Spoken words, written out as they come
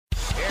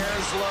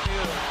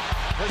Lemieux.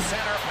 The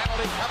center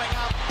penalty coming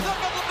up. Look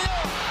at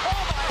Lemieux.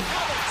 Oh my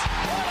heavens.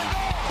 What a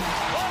goal.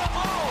 What a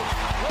move.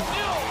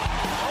 Lemieux.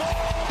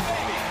 Oh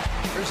baby.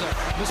 There's a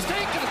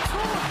mistake and a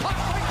throw. Puck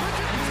by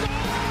Richard.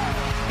 Score.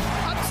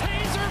 A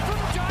taser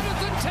from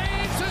Jonathan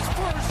Taves is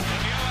first.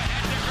 Lemieux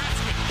ahead to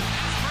Gretzky.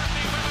 As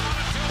Murphy with him on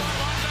a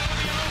 2-on-1 to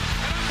Lemieux.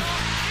 And a goal.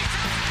 He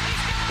shoots. He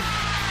scores.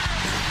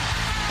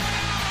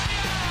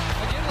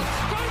 Again,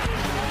 let's go.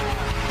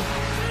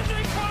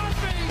 Sidney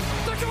Crosby.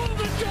 The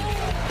golden goal.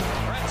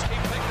 Gretzky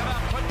picked it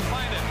up. Couldn't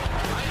find it.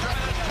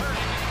 Eiserman is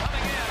turning and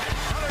coming in.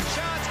 Another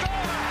shot.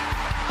 Score.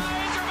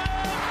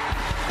 Eiserman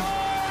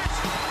scores.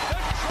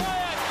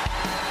 Detroit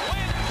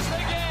wins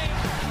the game.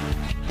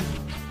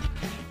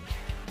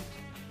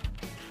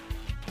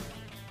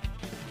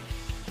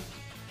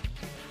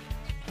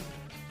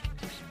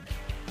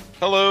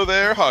 Hello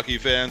there, hockey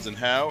fans, and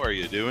how are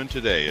you doing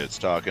today? It's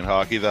Talkin'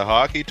 Hockey, the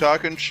Hockey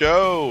Talkin'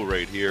 Show,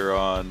 right here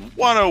on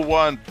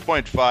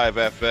 101.5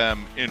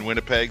 FM in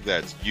Winnipeg.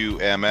 That's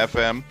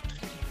UMFM.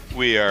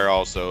 We are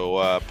also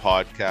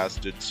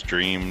podcasted,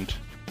 streamed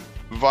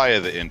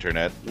via the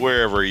internet,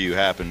 wherever you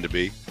happen to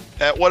be,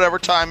 at whatever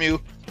time you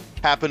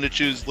happen to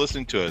choose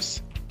listening to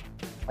us.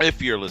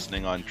 If you're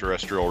listening on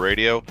terrestrial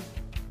radio,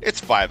 it's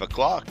 5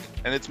 o'clock,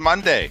 and it's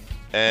Monday,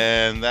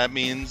 and that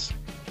means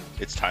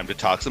it's time to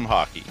talk some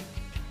hockey.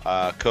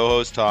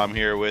 Co-host Tom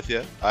here with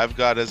you. I've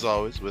got, as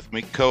always, with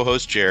me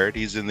co-host Jared.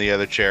 He's in the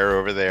other chair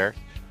over there.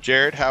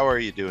 Jared, how are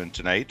you doing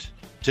tonight?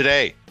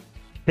 Today.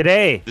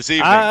 This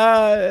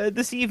evening.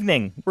 This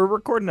evening. We're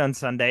recording on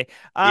Sunday.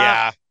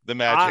 Yeah, the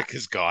magic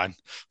is gone.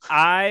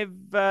 I've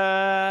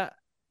had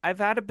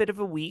a bit of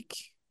a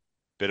week.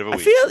 I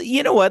feel,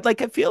 you know what?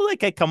 Like, I feel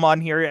like I come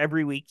on here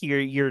every week.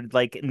 You're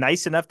like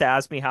nice enough to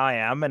ask me how I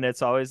am, and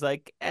it's always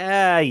like,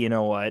 you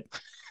know what?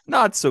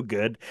 Not so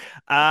good.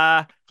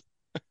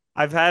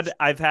 I've had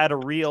a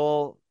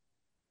real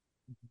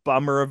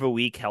bummer of a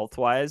week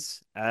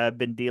health-wise. I've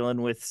been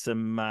dealing with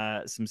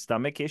some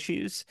stomach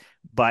issues,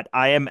 but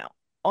I am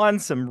on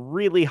some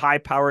really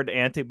high-powered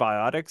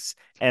antibiotics,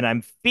 and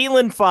I'm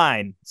feeling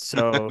fine.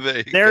 So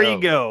there you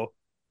go.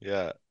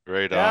 Yeah,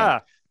 right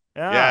on.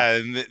 Yeah,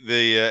 and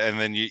and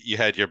then you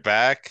had your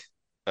back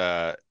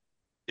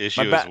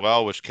issue as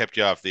well, which kept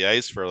you off the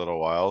ice for a little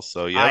while.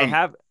 So you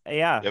haven't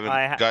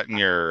gotten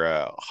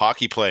your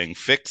hockey playing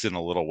fix in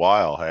a little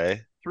while,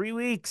 hey? 3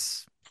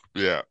 weeks.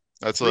 Yeah,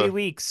 that's 3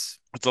 weeks.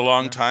 It's a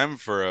long time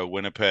for a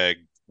Winnipeg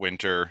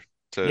winter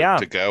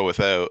to go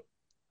without.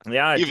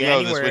 Yeah, even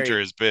though this winter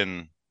has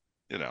been,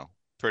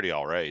 pretty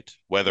all right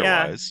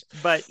weather-wise. Yeah,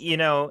 but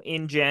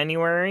in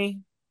January,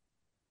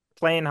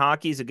 playing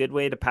hockey is a good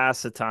way to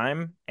pass the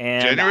time.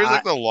 And January is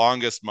like the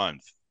longest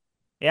month.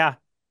 Yeah.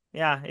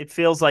 Yeah, it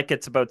feels like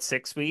it's about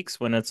 6 weeks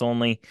when it's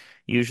only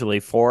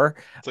usually 4.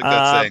 It's like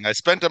that saying, I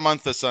spent a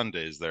month of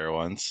Sundays there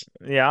once.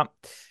 Yeah.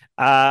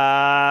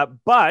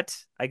 But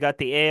I got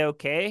the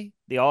A-OK,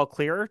 the all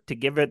clear to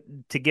give it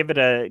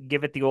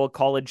the old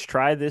college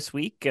try this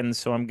week, and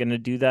so I'm going to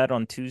do that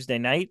on Tuesday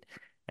night,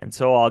 and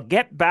so I'll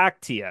get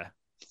back to you.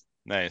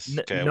 Nice.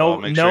 Okay.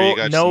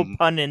 No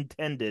pun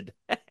intended.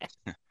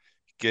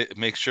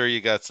 Make sure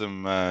you got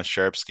some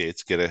sharp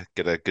skates. Get a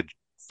good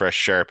fresh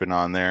sharpen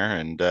on there,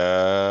 and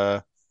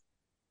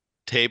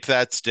tape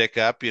that stick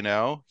up.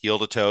 Heel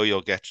to toe.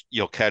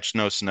 You'll catch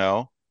no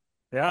snow.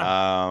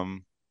 Yeah.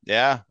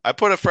 Yeah, I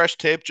put a fresh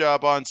tape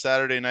job on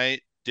Saturday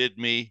night. Did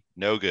me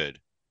no good.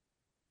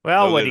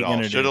 Well, what are you going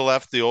to do? Should have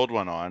left the old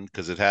one on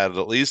because it had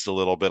at least a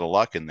little bit of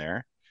luck in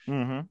there.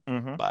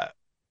 Mm-hmm. But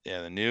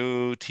yeah, the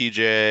new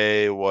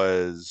TJ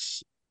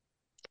was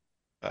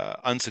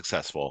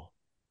unsuccessful,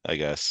 I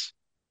guess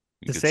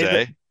you could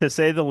say. To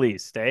say the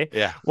least, eh?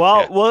 Yeah.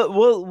 Well, yeah.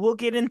 we'll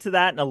get into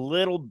that in a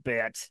little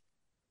bit.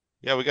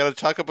 Yeah, we got to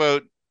talk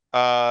about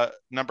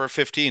number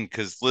 15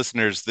 because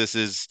listeners, this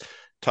is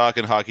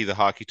Talkin' Hockey, the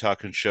Hockey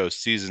Talkin' Show,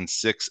 Season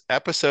 6,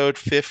 Episode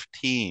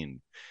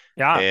 15.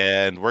 Yeah.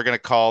 And we're going to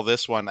call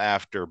this one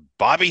after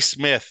Bobby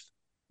Smith,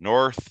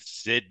 North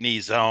Sydney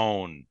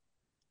Zone.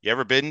 You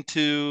ever been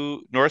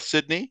to North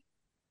Sydney?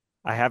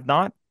 I have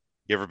not.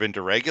 You ever been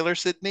to regular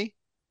Sydney?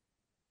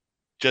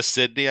 Just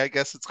Sydney, I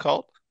guess it's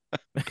called.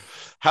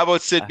 How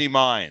about Sydney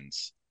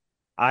Mines?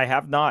 I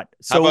have not.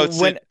 So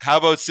how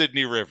about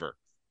Sydney River?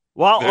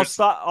 Well,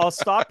 I'll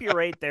stop you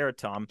right there,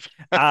 Tom.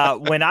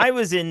 When I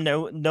was in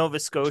Nova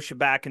Scotia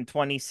back in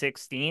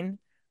 2016,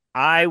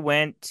 I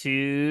went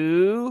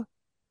to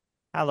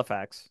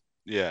Halifax.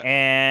 Yeah.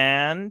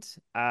 And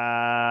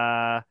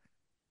I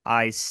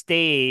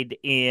stayed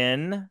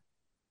in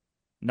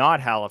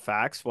not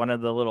Halifax, one of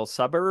the little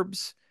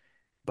suburbs,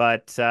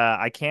 but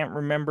I can't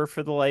remember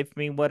for the life of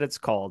me what it's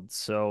called.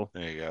 So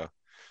there you go.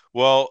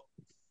 Well,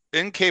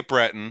 in Cape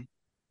Breton,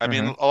 I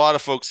mean, a lot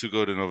of folks who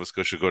go to Nova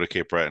Scotia go to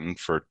Cape Breton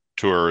for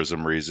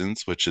tourism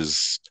reasons, which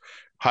is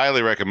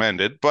highly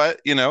recommended.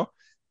 But,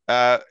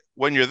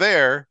 when you're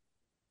there,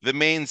 the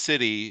main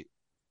city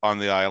on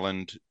the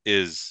island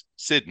is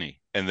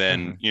Sydney. And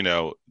then,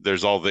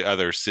 there's all the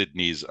other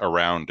Sydneys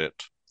around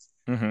it.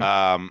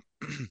 Mm-hmm.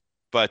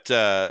 But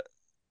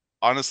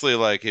honestly,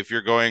 like if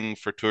you're going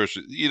for tours,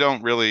 you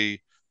don't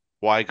really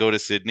why go to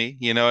Sydney?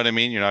 You know what I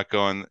mean? You're not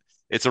going.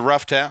 It's a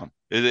rough town.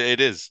 It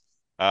is.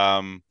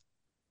 Um,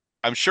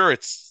 I'm sure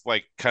it's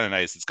like kind of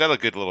nice. It's got a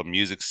good little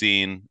music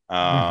scene.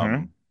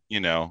 Mm-hmm.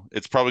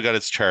 It's probably got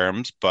its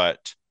charms,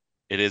 but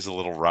it is a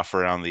little rough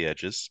around the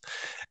edges.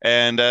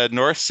 And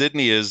North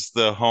Sydney is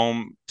the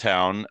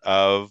hometown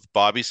of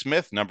Bobby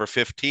Smith, number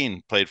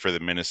 15, played for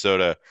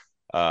the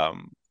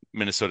um,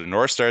 Minnesota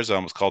North Stars. I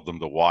almost called them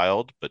the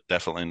Wild, but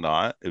definitely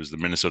not. It was the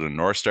Minnesota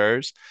North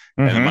Stars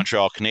and the Mm-hmm.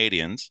 Montreal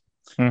Canadiens.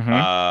 Mm-hmm.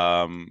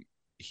 Um,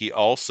 he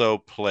also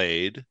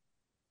played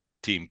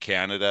Team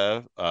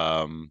Canada.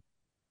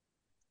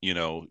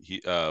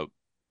 He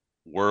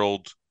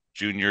World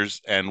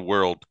Juniors and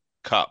World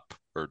Cup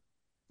or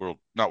World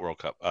not World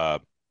Cup,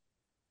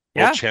 World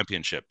Yeah.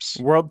 Championships.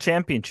 World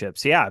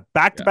Championships. Yeah. Yeah.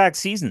 Back-to-back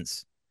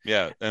seasons.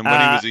 Yeah, and when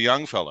he Uh was a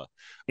young fella.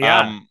 yeah.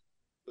 Um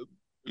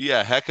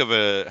yeah, heck of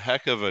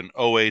an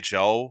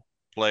OHL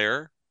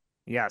player.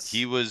 He Yes.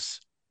 was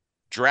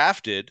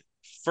drafted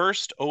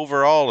first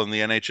overall in the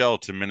NHL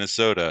to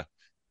Minnesota.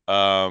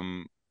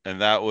 Um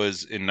and that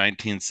was in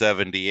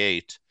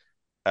 1978.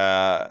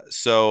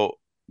 So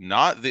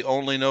not the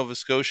only Nova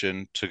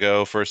Scotian to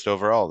go first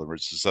overall. There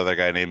was this other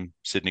guy named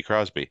Sidney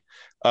Crosby.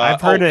 And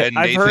I've heard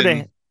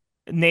Nathan of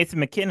Nathan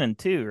McKinnon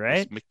too, was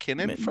right?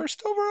 McKinnon M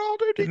first overall,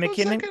 or did he go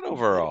McKinnon. second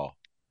overall?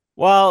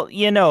 Well,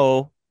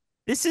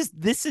 this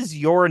is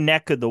your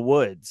neck of the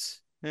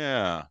woods.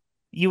 Yeah,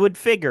 You would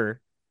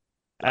figure.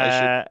 I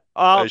should.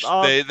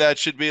 I'll That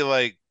should be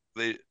like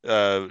the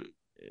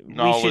we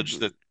knowledge should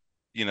that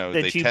they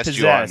that you test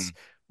you possess. on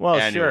Well,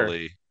 sure.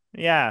 annually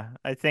Yeah,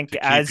 I think to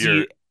keep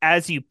your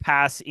as you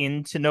pass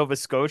into Nova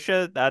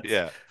Scotia, that's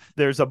yeah.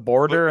 there's a But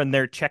border and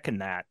they're checking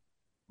that.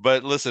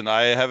 listen,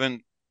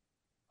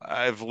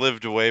 I've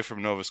lived away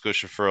from Nova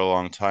Scotia for a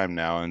long time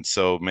now, and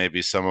so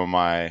maybe some of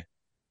my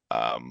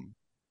um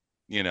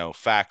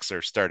facts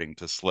are starting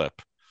to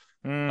slip.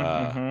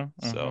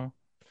 Mm-hmm. So Mm-hmm.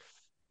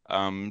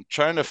 I'm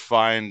trying to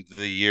find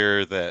the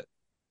year that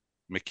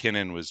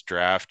McKinnon was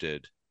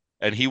drafted,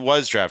 and he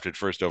was drafted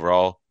first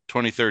overall,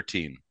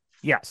 2013.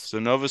 Yes. So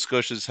Nova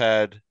Scotia's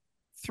had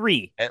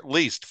Three at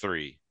least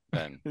three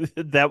then.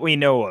 that we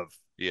know of.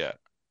 Yeah.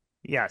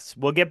 Yes,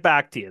 we'll get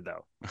back to you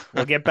though.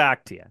 We'll get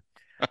back to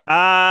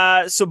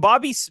you. So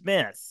Bobby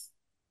Smith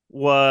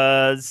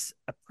was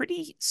a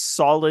pretty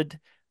solid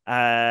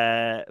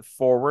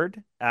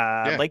forward.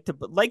 Yeah. Like to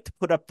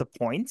put up the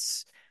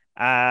points.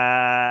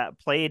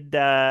 Played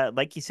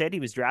like you said, he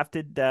was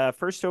drafted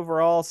first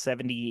overall,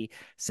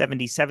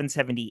 77,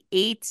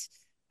 78.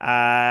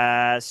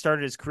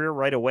 Started his career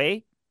right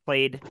away.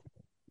 Played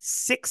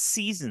 6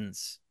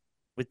 seasons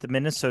with the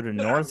Minnesota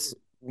North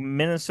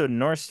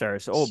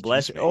Stars.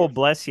 Excuse me. Oh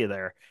bless you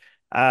there.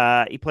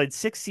 He played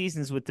 6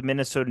 seasons with the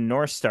Minnesota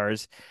North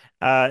Stars,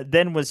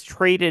 then was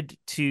traded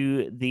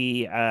to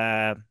the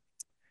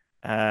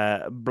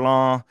Blanc,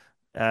 Bleu,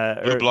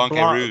 or Blanc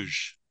et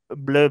Rouge.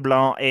 Bleu,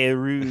 Blanc et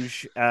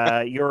Rouge,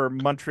 your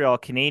Montreal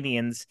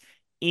Canadiens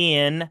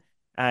in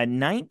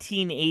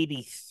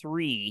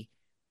 1983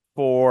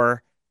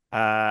 for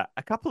a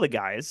couple of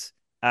guys,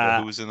 Who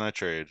uh, was in that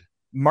trade?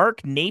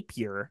 Mark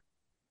Napier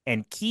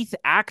and Keith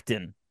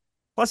Acton,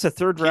 plus Keith. a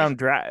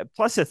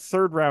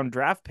third round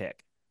draft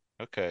pick.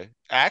 Okay.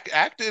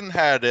 Acton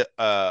had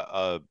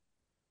a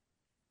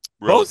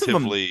Both of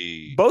them,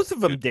 relatively both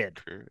of them good did.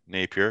 career.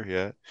 Napier,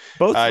 yeah.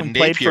 Both of them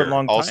played for a Napier,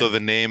 long also time. the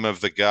name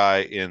of the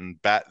guy in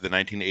the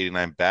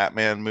 1989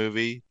 Batman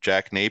movie.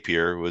 Jack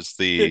Napier was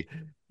the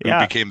who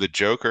Yeah. became the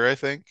Joker, I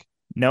think.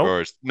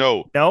 Nope.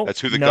 No, No.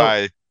 that's who the No.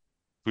 guy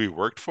who he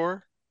worked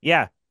for.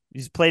 Yeah.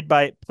 He's played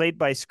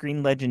by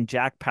screen legend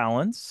Jack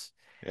Palance.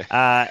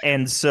 Yeah.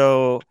 And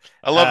so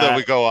I love that uh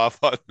we go off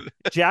on.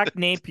 Jack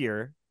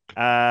Napier,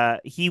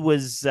 he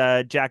was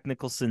Jack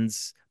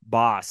Nicholson's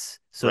boss.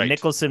 So Right.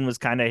 Nicholson was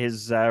kind of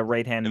his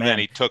right hand And then man.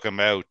 he took him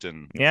out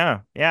and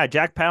Yeah, yeah.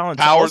 Jack Palance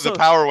the also,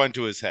 power went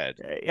to his head.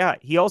 yeah,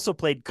 he also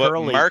played But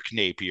Mark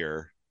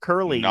Napier,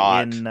 Curly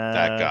not in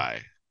that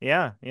guy.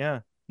 yeah,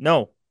 yeah.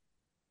 No,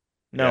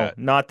 Yeah. no,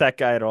 not that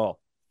guy at all.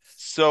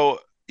 So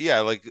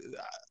yeah,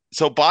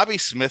 so Bobby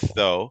Smith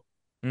though,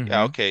 yeah, Mm-hmm.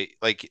 okay,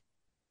 like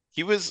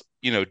he was,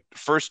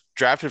 first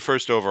drafted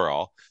first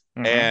overall,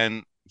 Mm-hmm.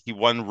 and he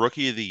won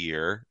Rookie of the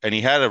Year, and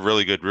he had a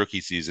really good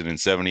rookie season in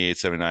 78,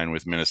 79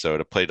 with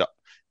Minnesota. Played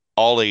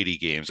all 80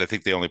 games. I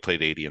think they only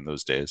played 80 in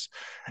those days.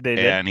 They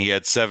did. And he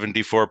had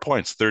 74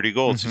 points, 30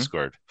 goals he Mm-hmm.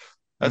 scored.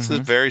 That's a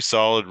Mm-hmm. very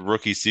solid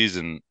rookie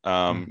season.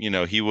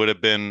 Mm. He would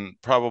have been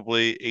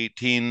probably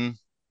 18,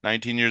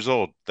 19 years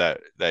old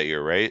that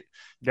year, right?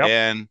 Yep.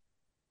 And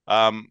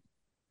um,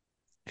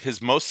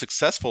 his most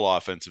successful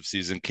offensive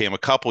season came a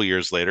couple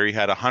years later. He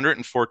had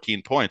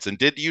 114 points. And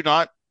did you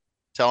not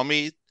tell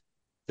me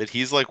that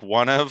he's like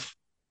one of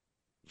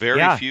very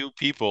Yeah. few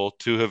people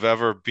to have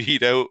ever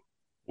beat out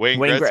Wayne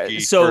Wayne Gra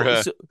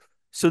Gretzky for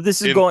so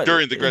this is in going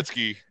during the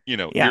Gretzky,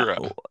 yeah. era.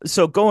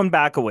 So going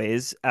back a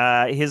ways,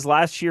 his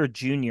last year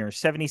junior,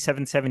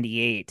 77,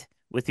 78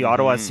 with the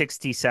Ottawa Hmm.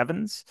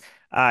 67s.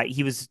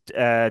 He was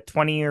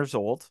 20 years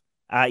old.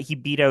 He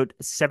beat out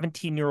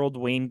 17-year-old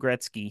Wayne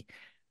Gretzky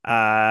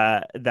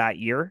that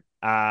year.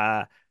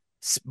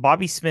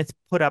 Bobby Smith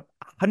put up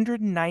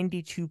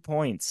 192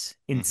 points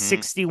in Hmm.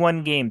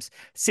 61 games,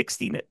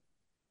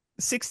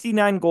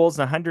 69 goals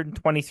and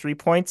 123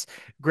 points.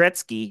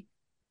 Gretzky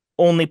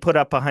only put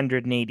up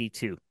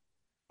 182.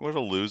 What a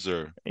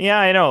loser. Yeah,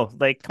 I know.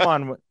 Like,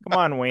 come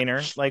on,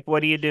 Wayner. Like,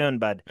 what are you doing,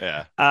 bud?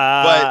 Yeah.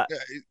 But Uh,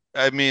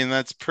 I mean,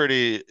 that's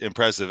pretty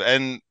impressive.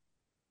 And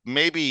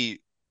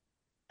maybe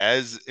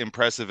as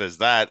impressive as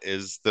that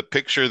is the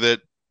picture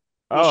that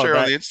we'll oh, share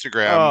on that, the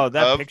Instagram oh,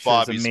 that of picture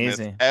is Bobby Smith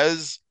amazing.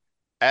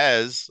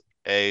 as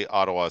a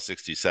Ottawa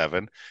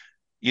 67.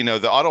 You know,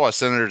 the Ottawa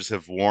Senators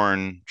have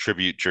worn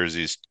tribute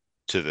jerseys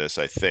to this,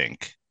 I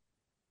think.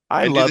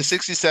 I And do the love,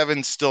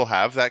 67 still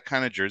have that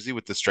kind of jersey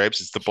with the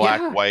stripes? It's the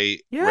black, yeah,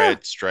 white, yeah.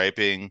 red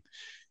striping,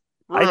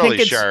 I think really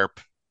sharp.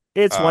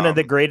 it's one of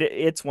the Um,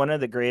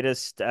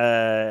 greatest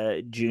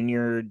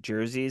junior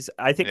jerseys.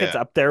 I think it's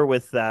yeah, up there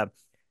with the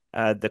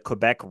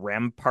Quebec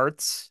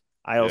Ramparts.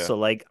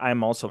 yeah,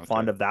 I'm also okay.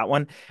 fond of that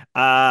one.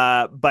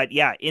 But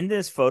yeah, in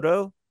this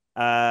photo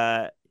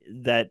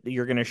that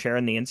you're going to share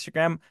on the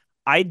Instagram,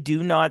 I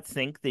do not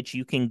think that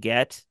you can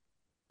get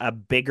a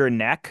bigger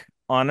neck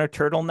on a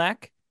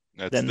turtleneck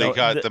That's than they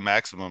got the the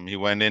maximum. He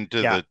went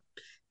into yeah, the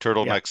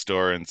yeah, turtleneck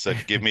store and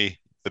said, "Give me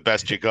the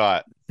best you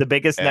got." the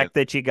biggest And neck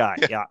that you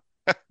got. yeah, Yeah.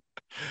 but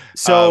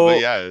So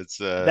yeah, it's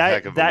a that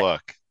heck of a that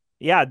look.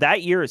 yeah,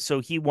 that year, so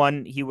he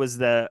was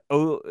the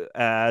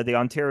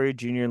Ontario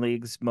Junior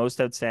League's most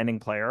outstanding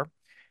player.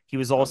 He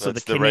was Oh, also the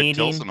that's the Red Canadian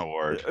Tilson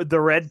Award. the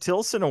Red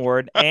Tilson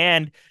Award,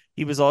 and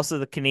he was also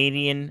the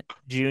Canadian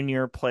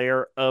Junior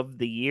Player of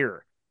the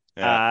Year.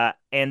 Yeah,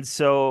 And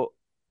so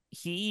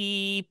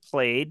he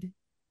played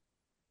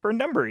for a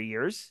number of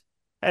years.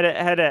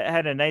 Had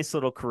a nice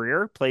little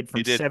career. Played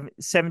he from did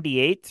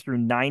 78 through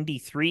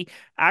 93.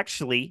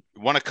 Actually,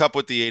 won a cup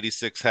with the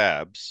 '86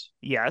 Habs.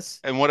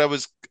 yes. And what I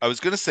was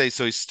gonna say,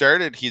 so he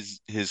started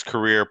his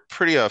career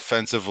pretty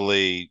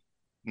offensively,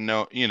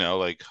 no,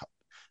 like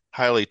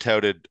highly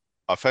touted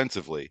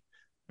offensively.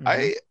 Mm-hmm.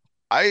 I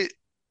I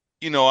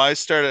I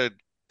started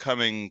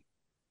coming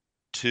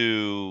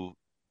to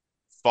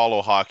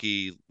follow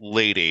hockey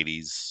late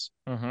 80s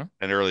Mm-hmm.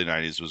 and early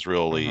 90s was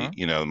really,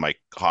 Mm-hmm. my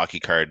hockey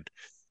card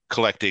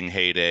collecting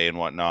heyday and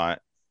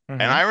whatnot.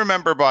 And Mm-hmm. I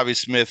remember Bobby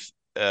Smith,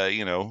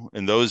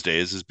 in those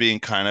days as being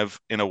kind of,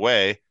 in a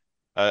way,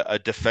 a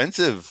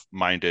defensive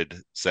minded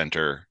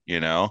center,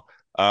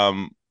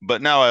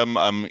 But now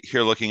I'm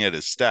here looking at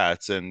his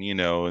stats and,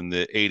 in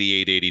the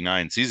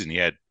 88-89 season, he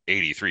had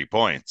 83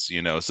 points,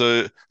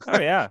 So Oh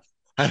yeah.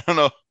 I don't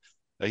know.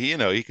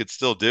 He could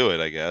still do it,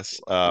 I guess.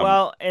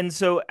 Well, and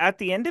so at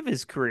the end of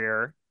his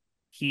career,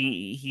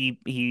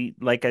 he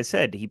like I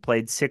said, he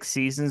played 6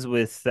 seasons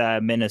with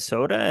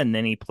Minnesota, and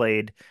then he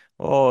played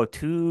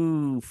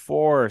two,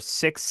 four,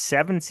 six,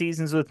 7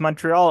 seasons with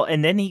Montreal,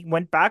 and then he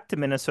went back to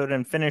Minnesota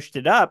and finished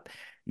it up.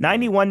 Mhm.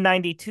 91,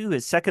 92,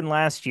 his second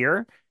last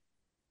year,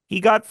 he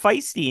got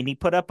feisty and he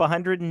put up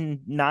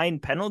 109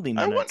 penalty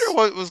I wonder minutes.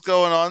 what was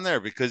going on there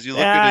because you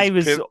look at Yeah,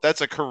 his pip,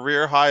 that's a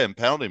career high in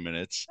penalty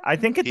minutes. I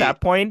think at He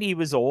that point he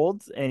was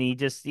old and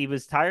he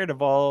was tired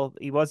of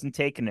he wasn't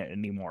taking it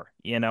anymore.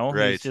 He's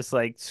right. just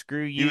like,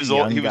 screw He you, was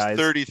old. young He was guys.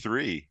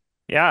 33.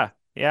 Yeah,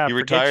 yeah, He forget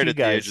retired you at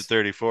the age of guys.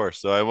 34.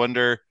 So I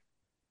wonder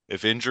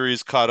if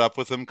injuries caught up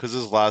with him because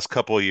his last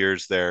couple of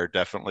years there,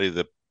 definitely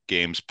the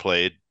games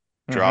played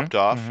Mm-hmm. dropped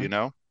off, Mm-hmm.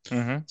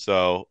 Mm-hmm.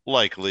 So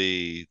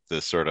likely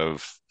the sort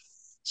of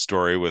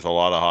story with a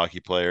lot of hockey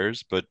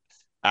players. But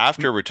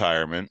after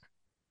retirement,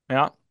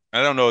 Yeah,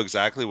 I don't know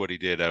exactly what he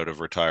did out of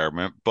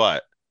retirement,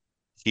 but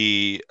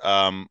he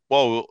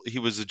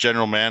was a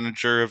general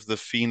manager of the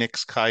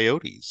Phoenix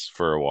Coyotes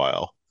for a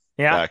while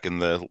yeah, back in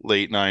the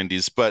late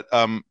 90s. But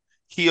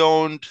he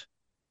owned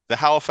the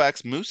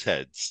Halifax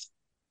Mooseheads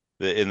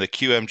in the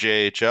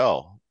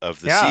QMJHL of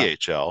the yeah.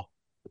 CHL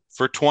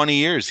for 20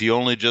 years. He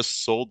only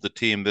just sold the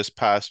team this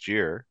past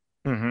year.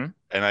 Mm-hmm.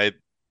 And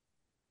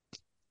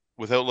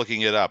without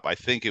looking it up, I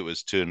think it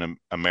was to an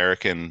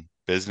American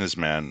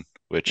businessman,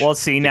 which Well,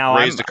 see, I think now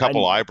raised a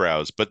couple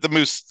eyebrows. But the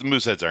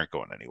Mooseheads aren't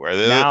going anywhere.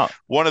 They're now.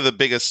 one of the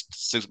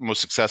biggest,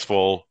 most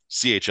successful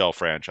CHL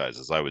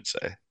franchises, I would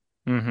say.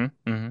 Mm-hmm.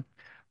 Mm-hmm.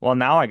 Well,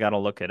 now I gotta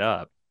look it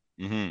up.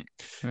 Hmm.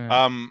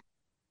 Yeah, Um,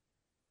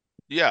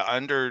 yeah,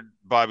 under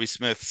Bobby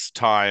Smith's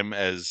time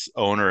as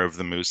owner of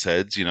the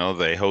Mooseheads,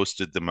 they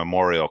hosted the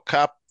Memorial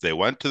Cup. They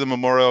went to the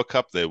Memorial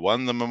Cup. They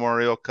won the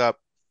Memorial Cup.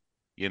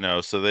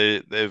 So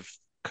they've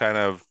kind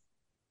of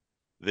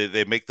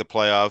they make the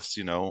playoffs,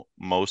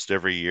 most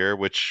every year,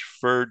 which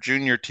for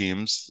junior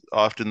teams,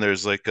 often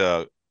there's like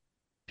a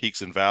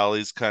peaks and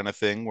valleys kind of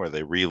thing where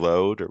they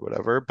reload or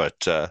whatever.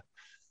 But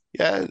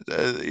yeah,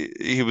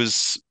 he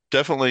was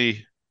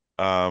definitely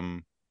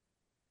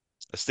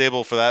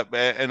stable for that.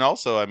 And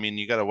also, I mean,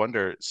 you got to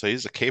wonder. So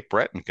he's a Cape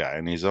Breton guy,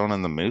 and he's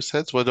owning the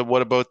Mooseheads.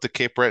 What about the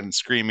Cape Breton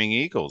Screaming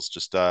Eagles?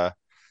 Just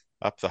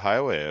up the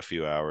highway a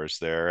few hours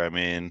there. I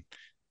mean,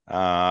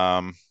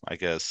 I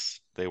guess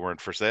they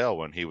weren't for sale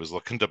when he was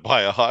looking to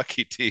buy a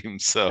hockey team.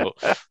 So,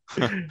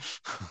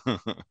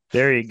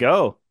 There you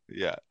go.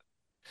 yeah,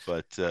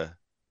 but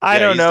I yeah,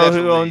 don't he's know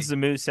who owns definitely the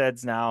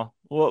Mooseheads now.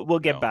 We'll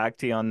get no. back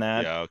to you on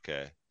that. Yeah,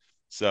 okay.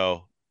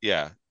 So,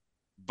 yeah,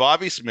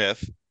 Bobby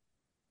Smith,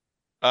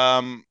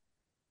 um,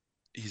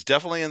 he's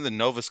definitely in the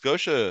Nova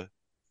Scotia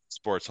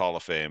Sports Hall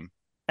of Fame,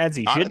 As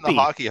he not in should the be.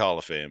 Hockey Hall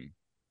of Fame.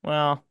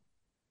 Well,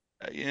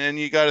 And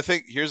you got to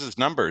think, here's his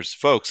numbers,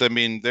 folks. I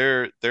mean,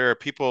 there are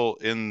people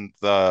in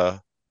the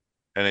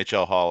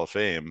NHL Hall of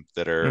Fame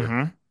that are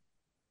mm-hmm.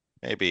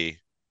 maybe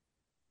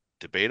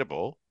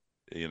debatable,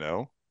 you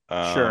know.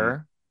 Um,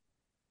 Sure.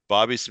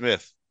 Bobby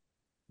Smith,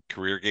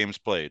 career games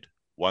played,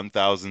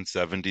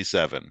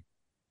 1,077.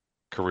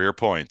 Career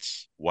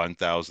points,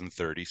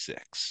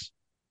 1,036.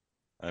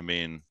 I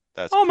mean,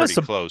 that's pretty Almost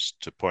a close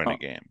to point a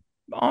game.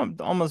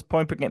 almost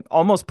point per game.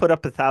 Almost put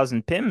up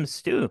 1,000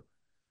 PIMs too.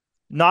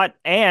 Not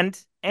Yeah,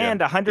 and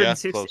yeah,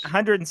 160 close.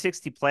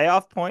 160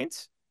 playoff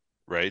points.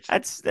 Right.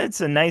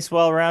 That's a nice,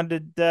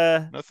 well-rounded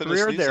Nothing to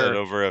career sneeze at there.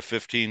 over a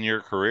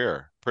 15-year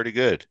career. Pretty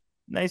good.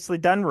 Nicely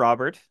done,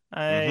 Robert.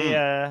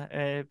 Mm-hmm.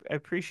 I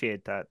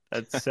appreciate that.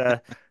 That's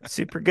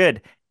super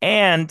good.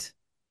 And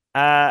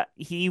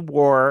he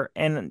wore,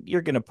 and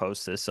you're gonna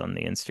post this on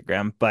the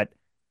Instagram, but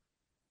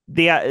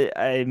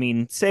I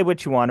mean, say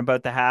what you want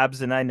about the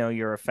Habs, and I know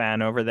you're a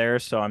fan over there,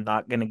 so I'm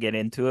not gonna get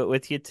into it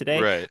with you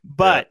today. Right. Yeah.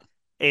 But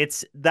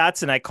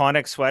that's an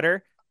iconic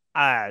sweater.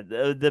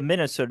 The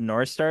Minnesota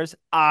North Stars.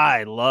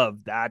 I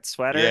love that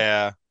sweater.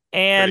 Yeah.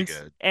 Pretty And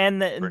good. and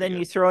Pretty then you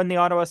good. throw in the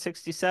Ottawa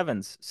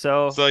 67s.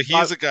 So, So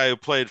he's a guy who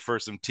played for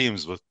some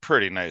teams with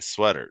pretty nice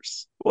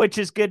sweaters. which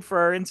is good for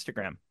our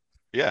Instagram.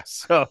 Yeah.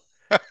 So,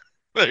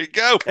 There you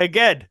go.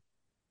 again,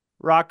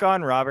 rock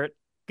on, Robert.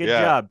 Good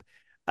Yeah. job.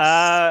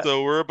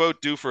 So we're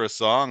about due for a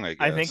song, I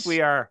I think guess.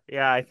 we are.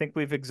 Yeah, I think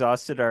we've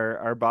exhausted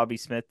our Bobby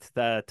Smith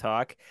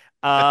talk.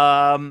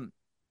 Um,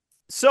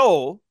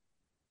 so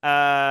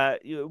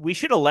we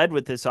should have led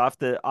with this off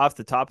the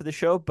top of the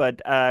show,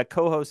 but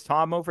co-host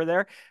Tom over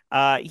there,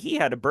 he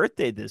had a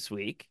birthday this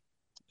week.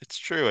 It's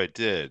true, I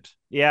did.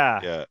 Yeah,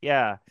 Yeah.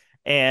 yeah.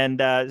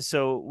 And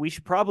so we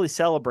should probably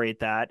celebrate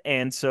that.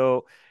 And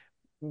so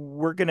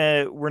we're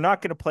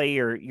not gonna play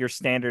your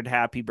standard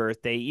happy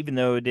birthday, even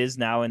though it is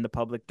now in the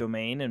public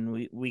domain, and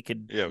Yeah, we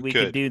could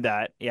good. do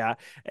that. Yeah.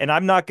 And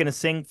I'm not gonna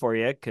sing for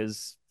you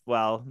because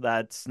well,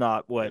 that's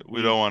not Yeah, what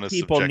we don't want to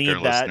people subject our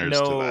need that. listeners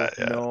to No, that.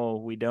 Yeah. no,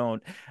 we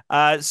don't.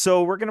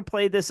 So we're gonna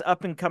play this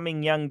up and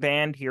coming young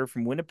band here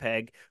from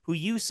Winnipeg, who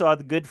you saw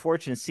the good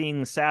fortune of seeing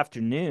this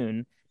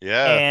afternoon.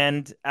 Yeah.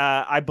 And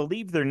I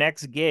believe their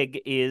next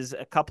gig is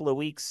a couple of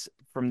weeks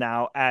from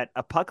now at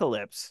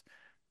Apocalypse.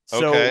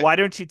 So Okay. why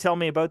don't you tell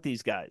me about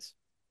these guys?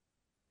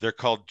 They're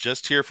called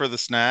Just Here for the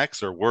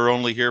Snacks or We're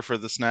Only Here for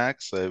the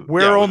Snacks. Yeah,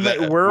 with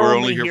that, We're We're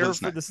Only only Here for the here for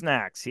Snacks. the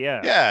snacks.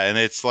 Yeah. Yeah, and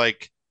it's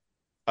like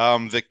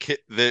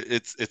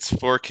it's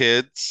for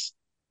kids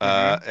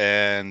Mm-hmm.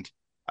 and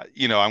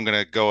I'm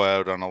gonna go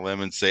out on a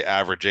limb and say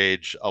average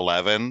age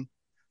 11.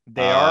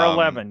 They are Um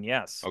 11.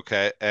 Yes.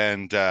 okay,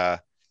 and they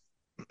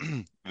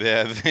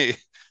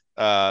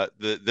they're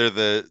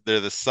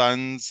the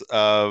sons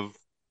of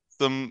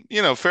some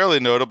fairly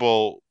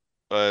notable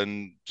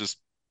and just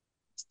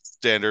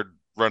standard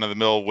run of the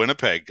mill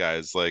Winnipeg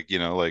guys,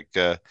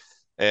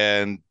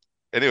 and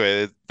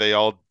anyway,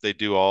 they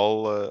do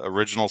all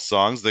original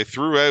songs. They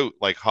threw out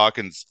like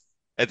Hawkins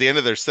at the end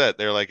of their set.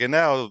 They're like, and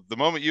now the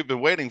moment you've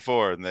been waiting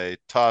for, and they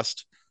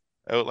tossed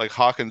out like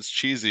Hawkins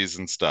cheesies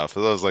and stuff.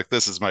 And I was like,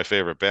 this is my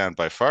favorite band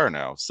by far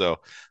now. So,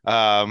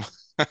 um,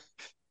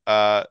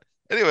 uh,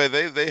 anyway,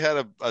 they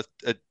had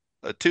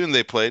a tune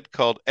they played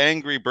called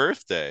 "Angry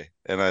Birthday,"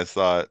 and I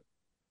thought,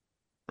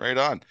 right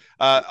on.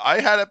 I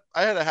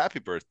had a happy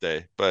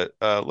birthday, but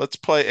let's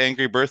play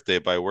Angry Birthday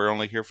by We're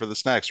Only Here for the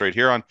Snacks right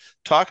here on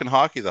Talking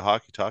Hockey, the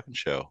Hockey Talking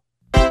Show.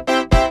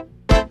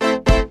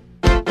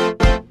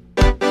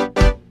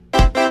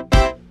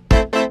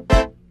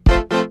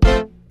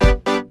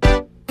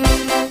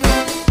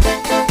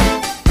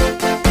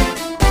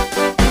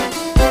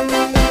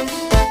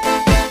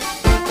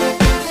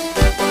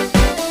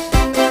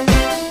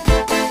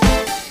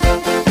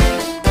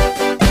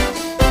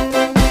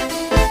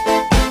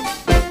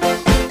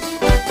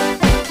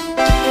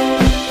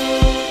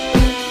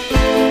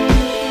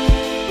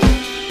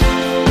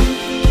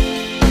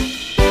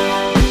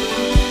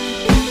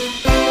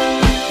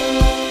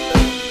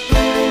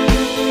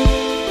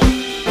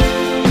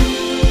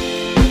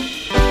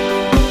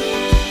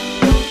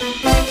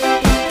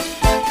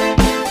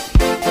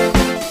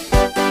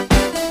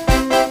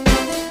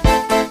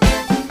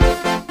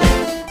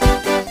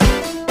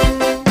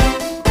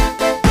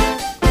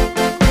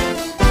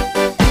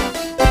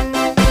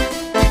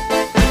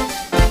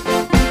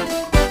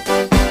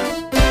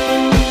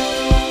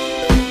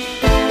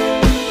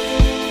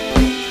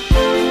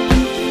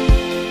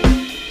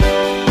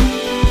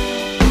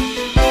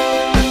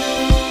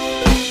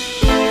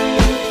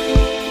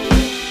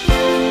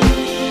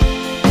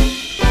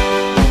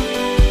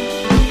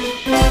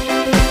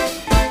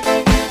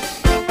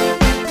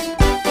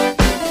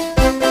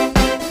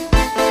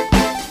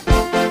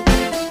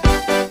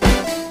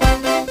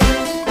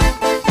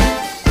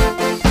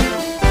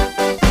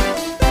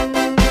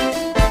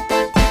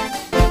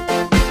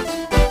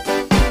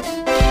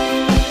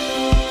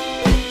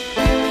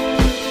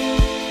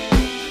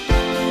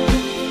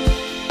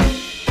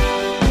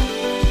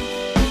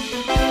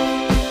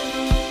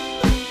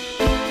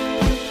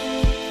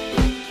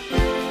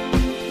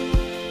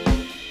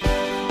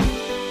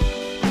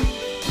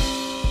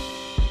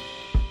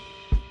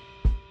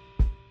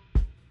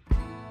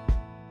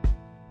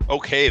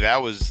 Okay,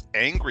 that was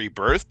Angry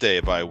Birthday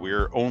by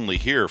We're Only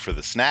Here for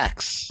the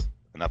Snacks,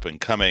 an up and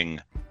coming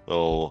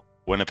little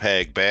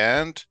Winnipeg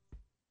band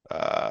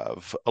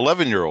of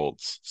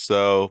 11-year-olds.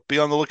 So be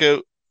on the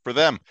lookout for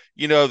them.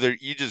 You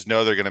just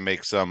know they're going to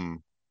make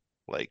some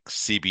like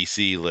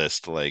CBC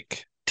list,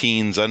 like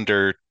teens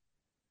under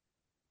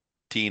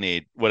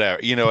teenage, whatever.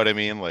 You know what I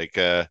mean? Like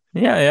Yeah,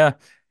 yeah.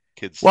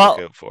 kids to look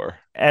Well, out for.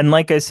 and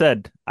like I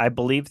said, I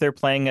believe they're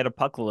playing at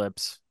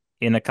Apocalypse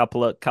in a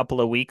couple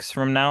of weeks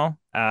from now.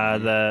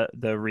 Hmm.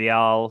 The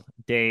Real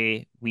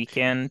Day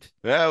weekend.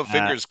 Well, Uh,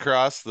 fingers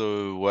crossed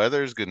the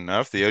weather's good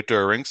enough. The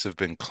outdoor rinks have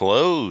been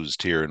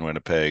closed here in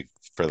Winnipeg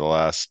for the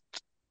last,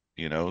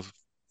 you know,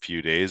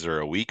 few days or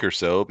a week or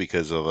so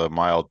because of the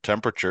mild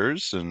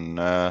temperatures, and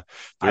they're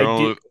I do.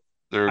 only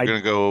they're I going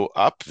to go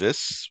up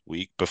this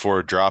week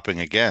before dropping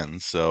again.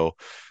 So,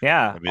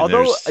 Yeah. I mean,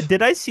 Although, there's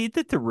did I see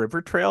that the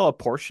river trail, a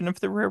portion of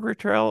the river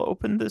trail,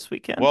 opened this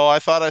weekend? well, I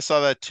thought I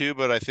saw that too,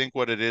 but I think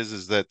what it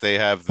is that they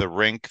have the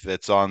rink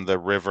that's on the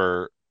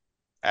river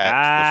at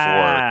the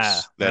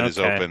Forks Ah, that is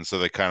okay. open, so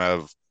they kind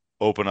of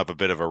open up a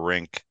bit of a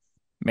rink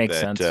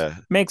Makes that sense.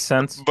 Makes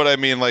sense. but I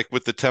mean, like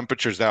with the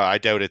temperatures now, I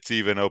doubt it's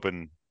even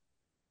open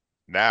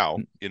now.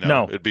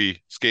 No. It'd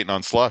be skating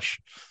on slush.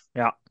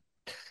 Yeah.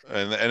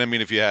 And I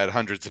mean, if you had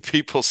hundreds of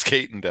people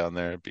skating down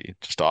there, it'd be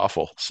just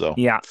awful. So,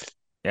 Yeah.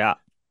 Yeah.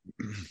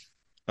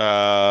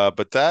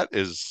 but that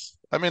is,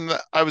 I mean,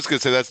 I was gonna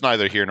say that's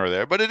neither here nor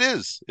there, but it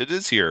is. It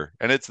is here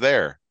and it's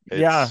there.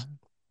 Yeah. It's,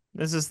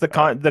 This is the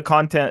uh,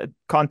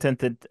 content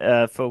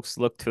that folks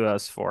look to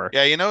us for.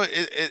 yeah,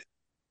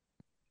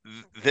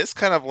 this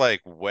kind of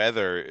like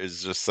weather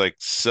is just like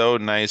so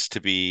nice to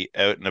be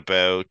out and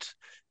about.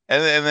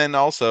 And then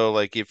also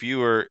like if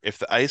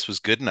the ice was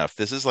good enough,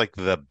 this is like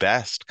the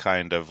best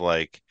kind of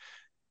like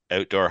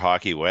outdoor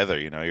hockey weather.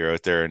 You're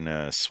out there in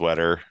a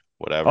sweater, Oh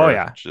whatever,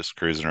 yeah. just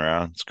cruising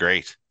around. It's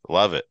great.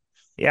 Love it.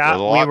 A Yeah,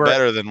 we lot were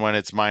better than when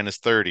it's minus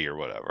 30 or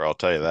whatever. I'll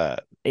tell you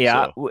that.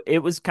 Yeah, So, it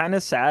was kind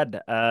of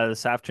sad.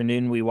 This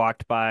afternoon we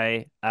walked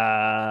by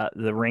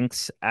the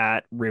rinks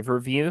at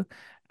Riverview.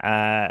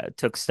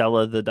 Took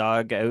Stella the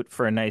dog out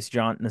for a nice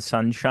jaunt in the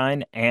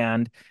sunshine,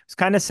 and it's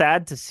kind of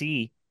sad to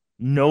see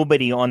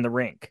nobody on the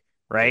rink,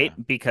 right?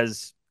 yeah.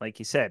 Because, like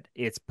you said,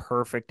 it's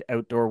perfect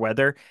outdoor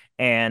weather,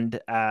 and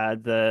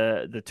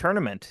the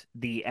tournament,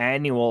 the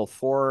annual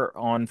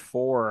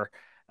 4-on-4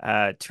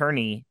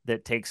 tourney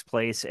that takes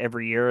place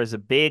every year, is a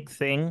big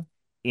thing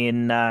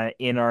in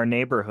our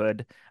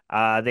neighborhood.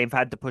 They've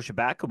had to push it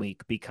back a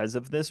week because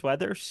of this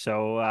weather.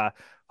 So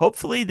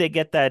hopefully they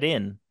get that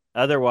in.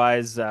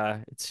 Otherwise,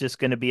 it's just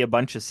going to be a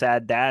bunch of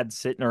sad dads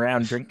sitting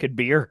around drinking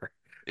beer,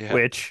 Yeah.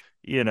 which,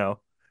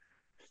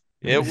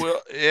 It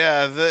will.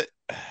 Yeah.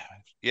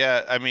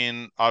 Yeah. I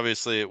mean,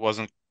 obviously it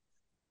wasn't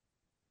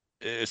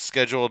it's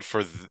scheduled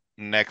for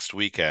next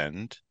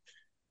weekend,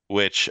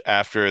 which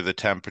after the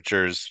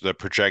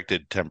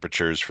projected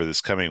temperatures for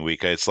this coming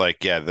week, it's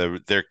like, yeah,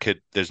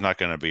 there's not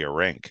going to be a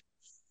rink.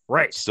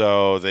 right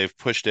So they've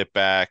pushed it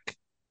back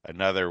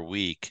another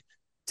week,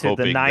 to the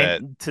hoping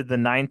that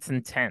ninth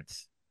and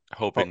 10th.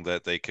 Oh,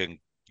 they can,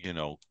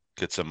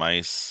 get some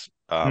ice.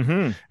 mm-hmm.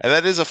 And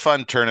that is a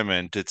fun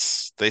tournament.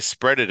 They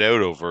spread it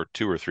out over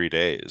 2 or 3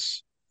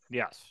 days.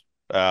 Yes.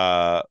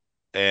 Uh,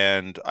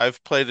 and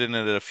I've played in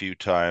it a few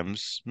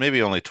times,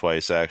 maybe only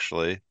twice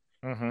actually.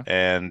 Mm-hmm.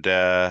 And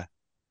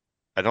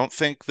I don't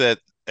think that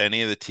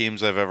any of the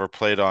teams I've ever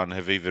played on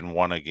have even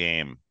won a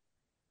game.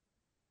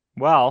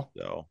 Well,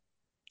 So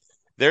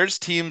there's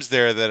teams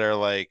there that are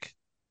like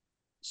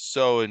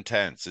so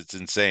intense. It's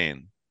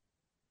insane.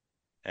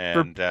 for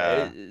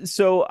And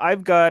so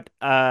I've got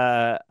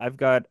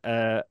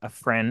a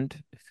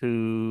friend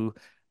who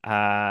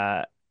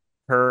uh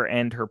her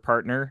and her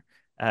partner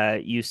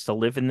used to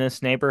live in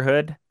this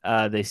neighborhood.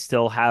 They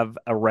still have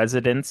a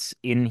residence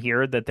in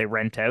here that they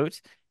rent out,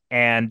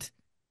 and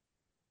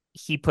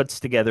he puts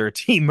together a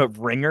team of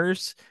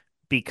ringers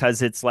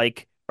because it's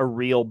like a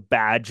real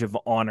badge of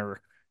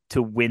honor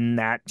to win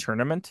that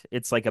tournament.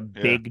 It's like a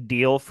yeah. big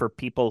deal for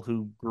people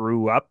who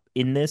grew up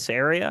in this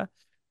area.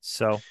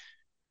 So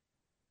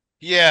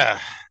Yeah.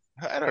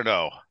 I don't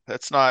know.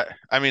 That's not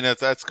I mean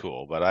that's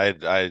cool, but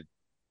I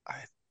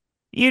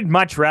you'd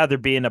much rather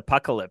be an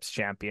apocalypse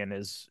champion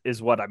is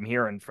what I'm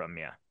hearing from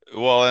you.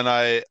 well, and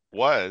I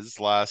was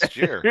last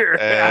year.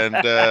 And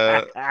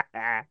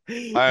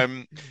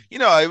I'm,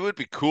 it would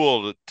be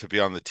cool to be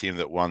on the team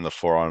that won the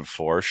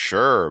 4-on-4,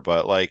 sure,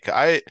 but like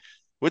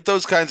with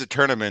those kinds of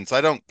tournaments,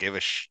 I don't give a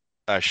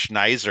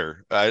schnizer.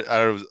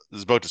 I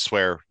was about to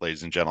swear,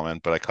 ladies and gentlemen,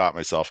 but I caught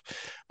myself.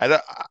 I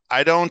don't,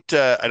 I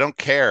don't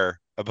care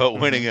about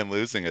Hmm. winning and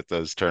losing at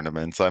those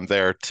tournaments. I'm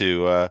there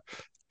to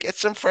get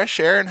some fresh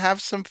air and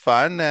have some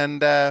fun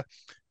and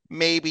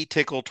maybe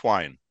tickle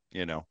twine,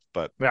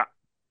 but Yeah,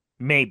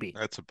 maybe.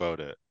 that's about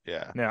it.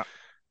 Yeah. Yeah.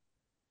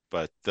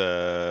 But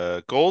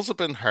the goals have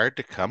been hard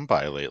to come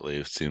by lately,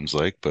 it seems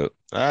like, but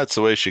that's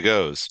the way she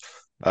goes.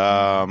 Hmm.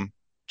 Um,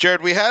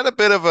 Jared, we had a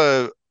bit of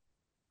a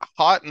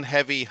hot and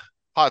heavy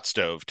hot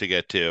stove to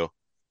get to.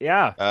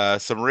 Yeah.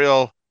 Some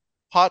real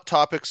hot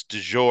topics du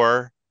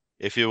jour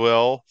if you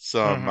will,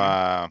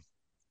 Hmm.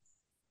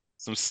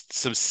 some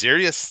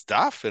serious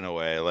stuff in a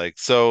way. Like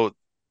so,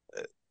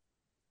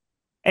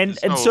 And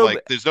and so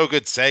there's no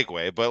good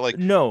segue, but like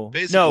no,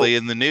 basically no.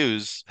 in the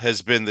news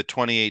has been the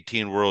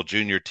 2018 World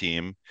Junior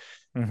team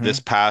this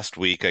Hmm. past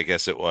week, I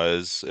guess it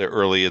was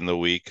early in the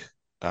week.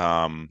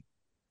 Um,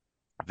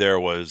 there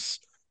was,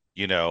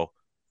 you know,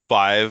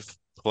 five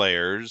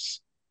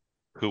players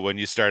who, when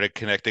you started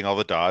connecting all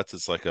the dots,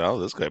 it's like, oh,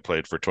 this guy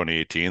played for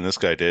 2018. This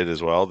guy did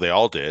as well. They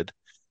all did.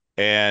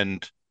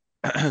 And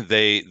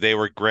they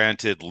were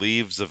granted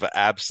leaves of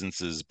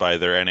absences by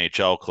their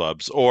NHL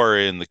clubs, or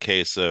in the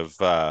case of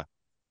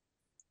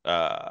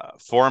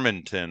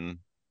Formanton,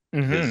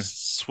 his Hmm.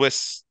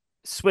 Swiss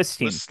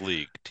team. Swiss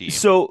league team.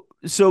 So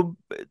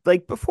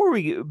like before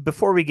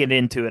we get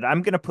into it,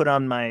 I'm gonna put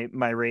on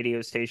my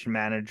radio station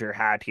manager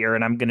hat here,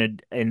 and I'm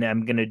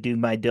gonna do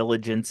my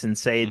diligence and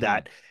say Hmm.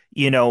 that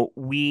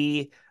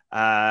we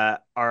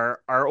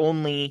are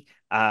only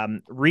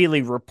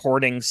really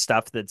reporting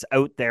stuff that's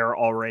out there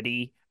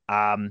already.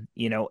 Oh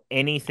yeah.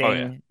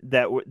 Anything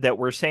that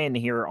we're saying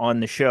here on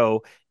the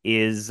show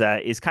is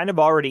kind of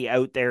already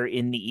out there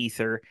in the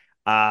ether.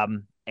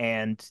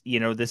 And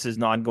this is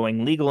an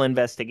ongoing legal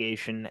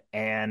investigation,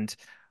 and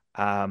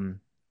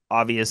um,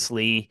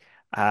 obviously,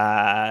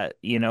 there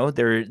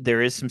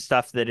is some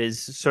stuff that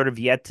is sort of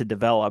yet to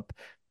develop.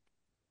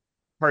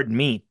 Pardon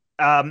me.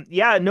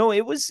 Yeah, no,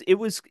 it was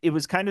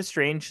kind of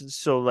strange.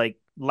 So like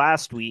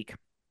last week,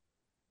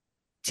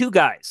 two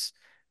guys,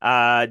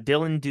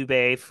 Dylan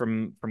Dubé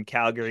from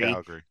Calgary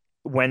Calgary.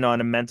 went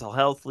on a mental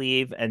health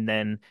leave, and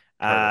then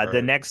Carter the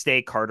Hart. next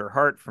day, Carter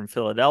Hart from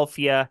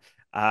Philadelphia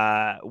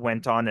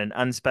went on an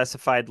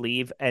unspecified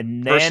leave,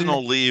 and then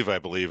Personal leave, I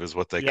believe, is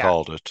what they yeah,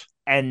 called it.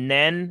 and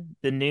then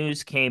the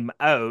news came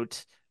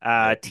out.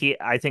 Yep.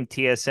 I think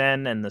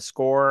TSN and the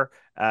scor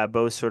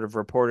both sort of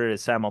reported it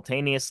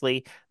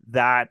simultaneously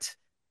that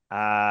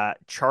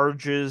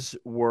charges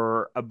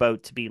were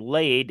about to be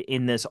laid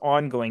in this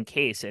ongoing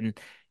case. And,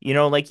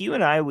 like you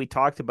and I, we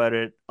talked about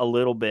it a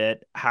little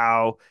bit,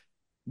 how,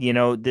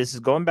 this is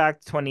going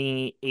back to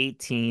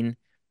 2018.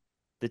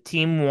 The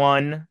team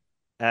won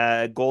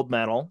gold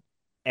medal,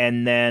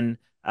 and then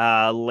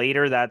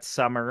later that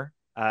summer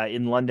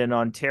in London,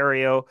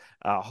 Ontario,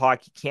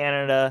 Hockey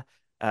Canada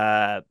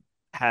uh,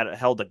 had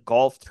held a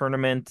golf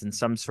tournament and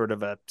some sort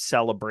of a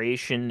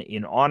celebration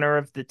in honor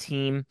of the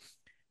team.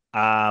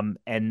 And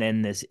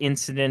then this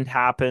incident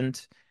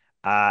happened.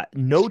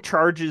 No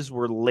charges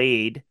were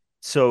laid.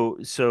 So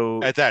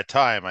At that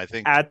time, I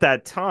think, at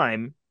that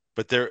time,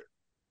 but there,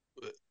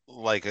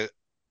 like a,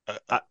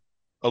 uh,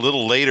 a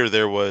little later,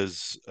 there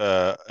was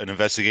an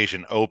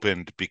investigation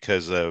opened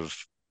because of,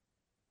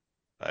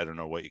 I don't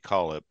know what you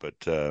call it, but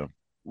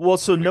well,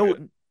 so like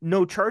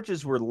no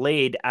charges were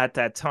laid at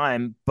that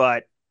time,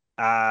 but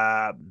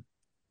uh,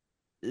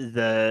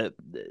 the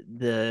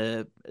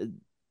the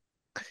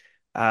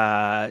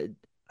uh,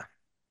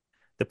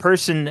 the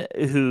person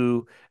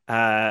who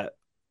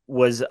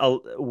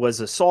was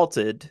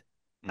assaulted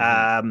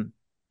mhm. um,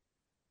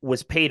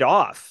 was paid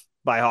off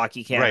by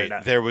Hockey Right.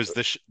 Canada. There was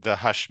the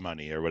hush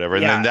money or whatever,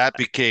 and then Yeah, that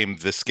became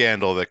the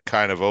scandal that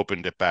kind of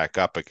opened it back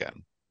up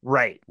again,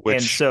 right. And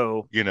which,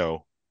 so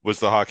was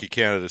the Hockey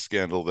Canada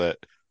scandal that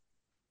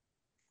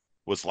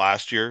was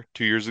last year,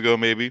 2 years ago,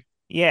 maybe.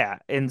 yeah,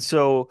 and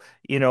so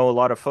a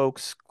lot of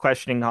folks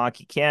questioning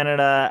Hockey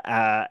Canada,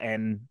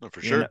 and Oh,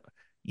 for you know sure.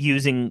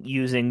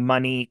 using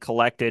money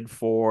collected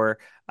for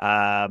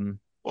um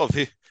Well,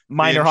 the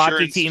minor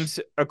hockey insurance, teams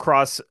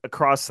across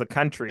the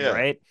country, yeah,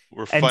 right?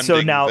 we're And so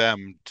funding now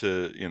them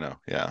to,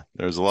 yeah,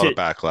 there's a lot of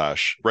to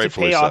backlash, to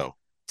rightfully pay off so.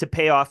 to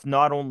pay off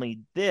not only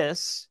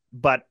this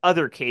but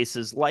other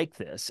cases like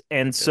this.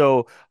 And Yeah.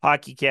 so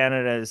Hockey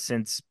Canada has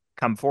since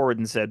come forward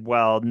and said,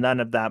 well, none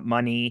of that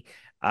money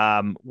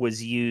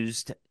was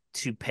used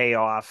to pay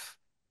off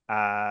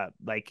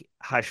like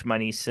hush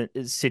money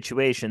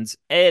situations,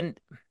 and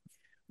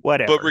But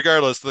whatever,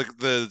 regardless,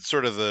 the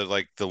sort of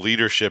the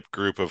leadership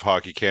group of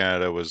Hockey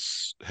Canada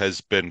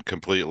has been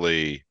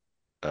completely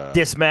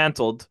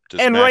dismantled,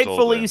 and dismantled,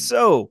 rightfully and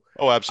so,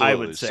 oh, I would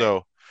absolutely. say.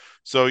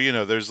 So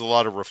there's a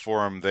lot of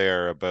reform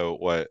there about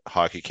what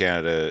Hockey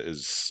Canada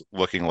is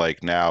looking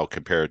like now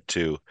compared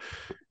to,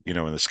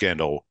 when the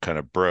scandal kind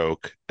of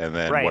broke, and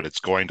then what Right. it's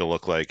going to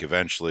look like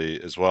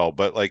eventually as well.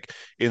 But like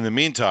in the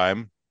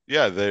meantime,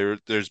 yeah,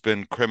 there's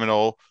been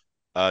criminal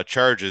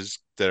charges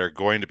that are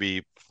going to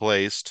be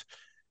placed.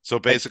 So I,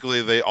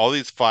 basically, they all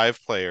these five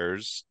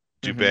players,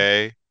 mhm.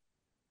 Dubé,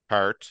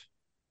 Hart,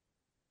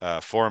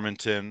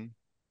 Formanton,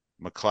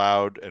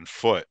 McLeod, and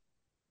Foot,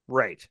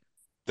 Right.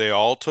 they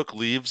all took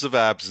leaves of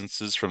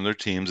absences from their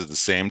teams at the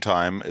same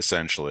time,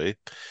 essentially.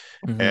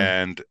 Hmm.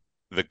 And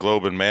the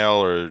Globe and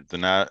Mail, or the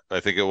Nat, I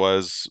think it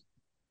was,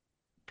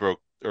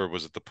 broke, or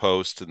was it the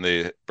Post, and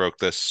they broke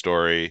this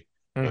story,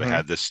 or they Hmm.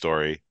 had this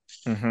story,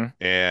 Hmm.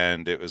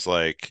 and it was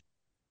like,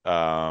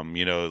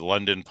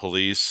 London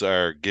police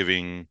are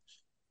giving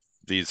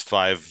these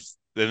five,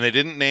 and they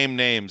didn't name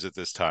names at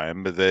this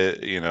time, but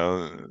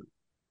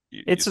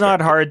you It's start,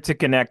 not hard to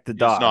connect the it's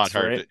not dots,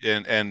 hard right? to,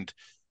 and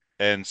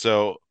and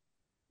so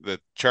the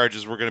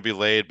charges were going to be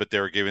laid, but they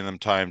were giving them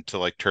time to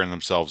like turn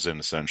themselves in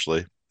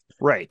essentially.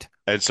 Right.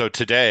 And so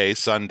today,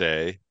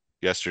 Sunday,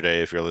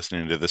 yesterday, if you're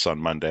listening to this on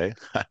Monday,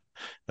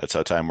 that's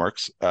how time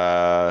works.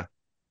 Alex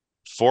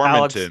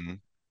Formanton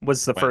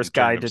was the went and first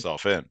turned guy to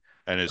himself in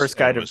and is first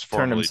guy and to was turn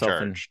formally himself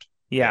in. charged.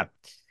 Yeah. Yeah.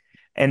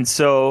 And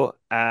so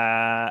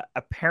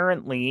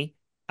apparently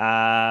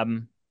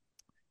the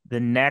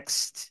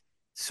next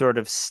sort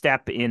of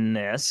step in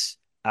this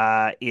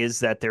is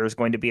that there's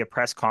going to be a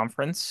press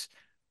conference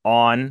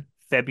on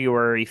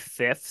February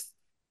 5th,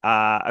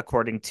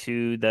 according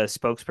to the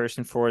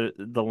spokesperson for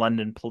the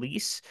London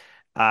police.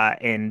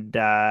 And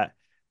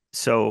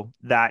so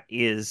that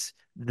is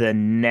the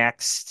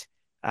next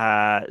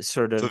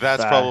sort So of,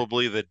 that's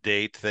probably the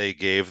date they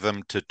gave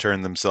them to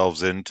turn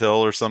themselves in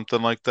till or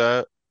something like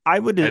that. I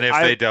would, And if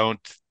I, they don't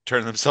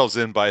turn themselves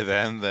in by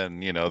then,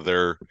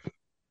 they'll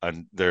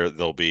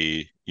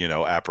be,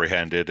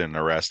 apprehended and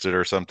arrested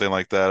or something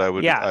like that. I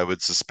would yeah, I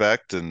would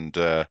suspect, and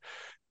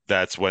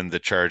that's when the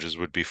charges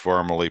would be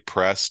formally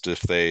pressed if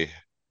they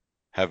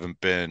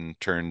haven't been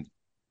turned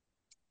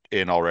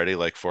in already,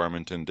 like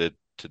Formanton did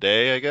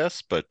today, I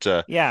guess. But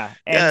yeah.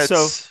 And yeah,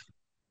 so go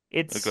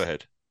it's,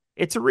 ahead.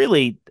 it's a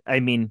really,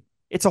 I mean,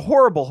 it's a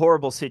horrible,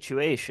 horrible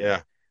situation,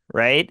 Yeah.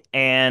 right?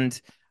 And,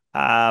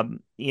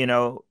 you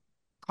know,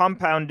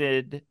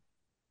 compounded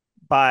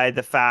by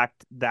the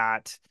fact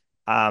that,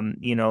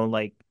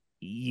 like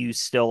you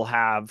still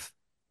have,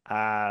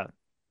 uh,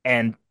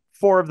 and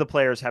four of the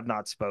players have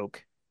not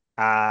spoke.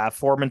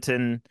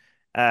 Formanton,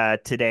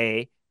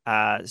 today,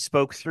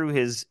 spoke through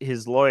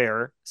his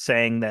lawyer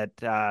saying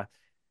that,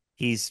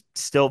 he's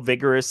still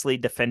vigorously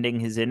defending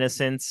his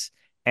innocence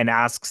and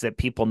asks that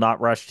people not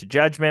rush to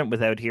judgment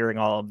without hearing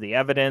all of the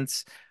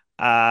evidence.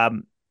 I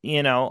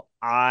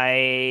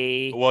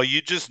Well,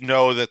 you just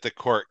know that the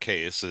court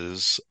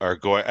cases are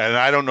going, and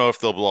I don't know if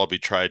they'll all be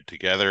tried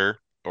together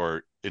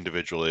or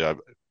individually,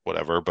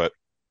 whatever, but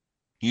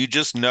you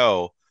just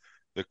know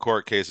the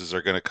court cases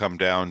are going to come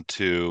down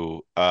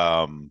to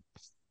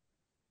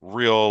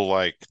real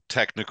like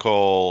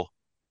technical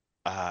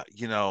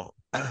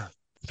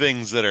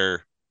things that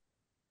are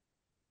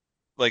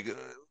like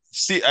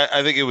see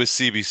I think it was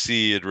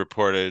CBC had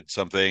reported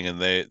something, and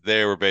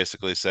they were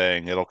basically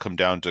saying it'll come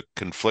down to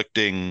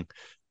conflicting,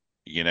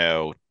 you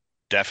know,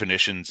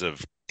 definitions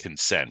of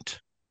consent,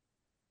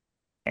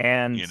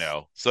 and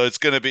so it's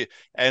gonna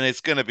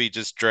be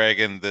just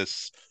dragging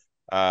this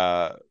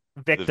uh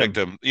the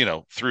victim,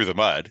 victim, through the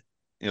mud.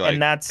 You're and like,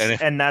 that's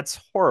and and that's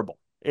horrible.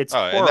 It's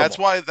and that's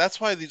horrible.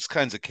 why these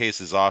kinds of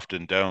cases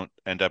often don't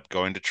end up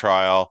going to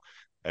trial,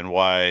 and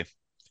why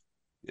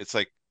it's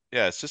like,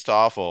 yeah, it's just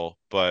awful,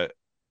 but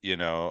you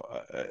know,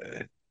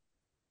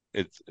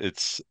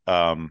 it's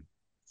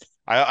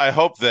I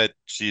hope that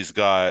she's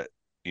got,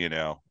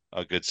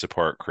 a good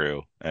support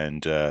crew,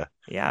 Yeah,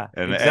 and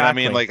I mean,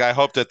 exactly. like, I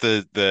hope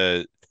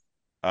that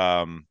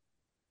um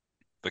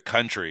the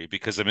country,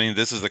 because I mean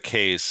this is the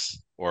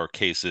case or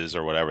cases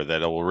or whatever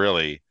that will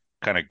really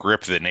kind of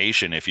grip the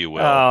nation, if you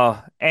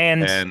will.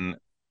 And And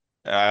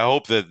I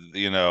hope that,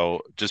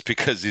 just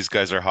because these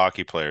guys are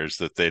hockey players,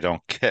 that they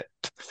don't get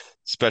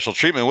special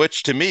treatment,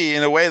 which to me,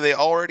 in a way, they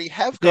already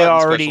have they gotten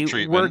special already were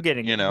treatment,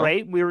 getting it,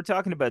 right? We were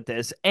talking about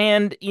this,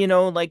 and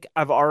like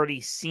I've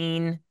already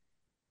seen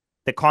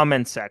the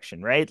comments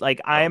section, right?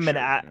 Like Oh, I'm an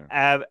sure.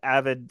 Yeah.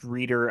 avid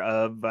reader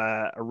of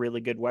a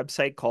really good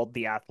website called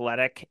The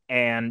Athletic,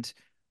 and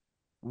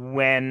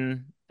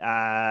when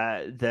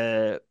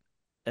the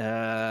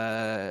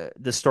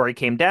story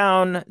came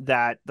down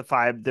that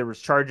there was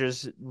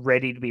charges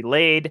ready to be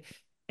laid,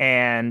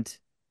 and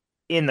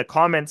in the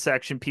comment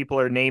section, people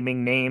are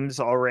naming names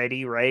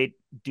already, right?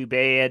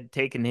 Dubé had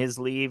taken his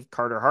leave,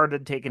 Carter Hart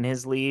had taken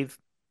his leave,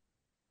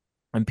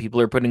 and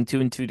people are putting two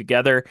and two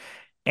together.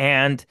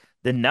 And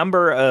the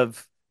number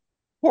of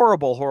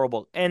horrible,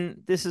 horrible,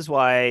 and this is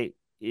why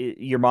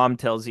your mom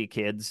tells you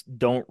kids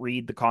don't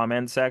read the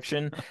comment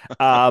section.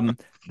 Um,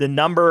 the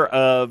number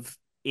of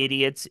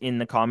idiots in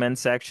the comment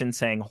section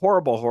saying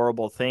horrible,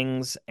 horrible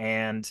things,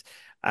 and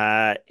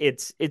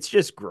it's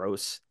just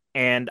gross.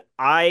 And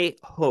I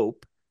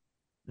hope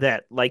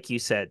that, like you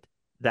said,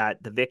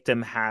 that the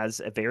victim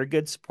has a very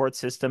good support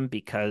system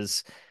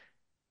because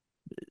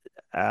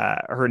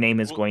her name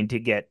is Well, going to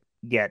get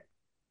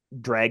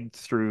dragged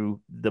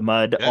through the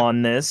mud yeah,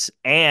 on this.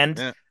 And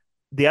yeah.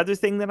 the other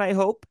thing that I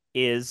hope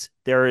is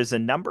there is a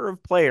number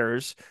of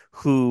players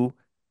who,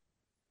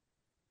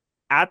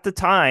 at the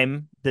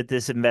time that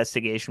this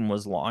investigation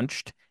was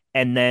launched,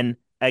 and then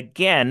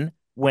again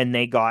when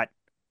they got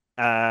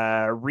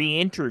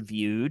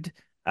re-interviewed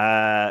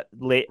Right,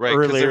 because there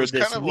earlier was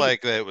kind this of week.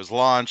 like that it was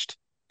launched,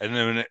 and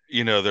then,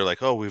 they're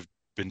like, oh, we've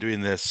been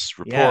doing this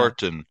Yeah,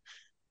 report, and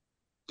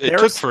it took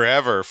there's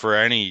forever for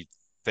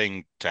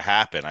anything to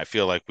happen. I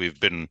feel like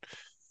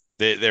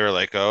they were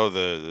like, oh,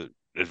 the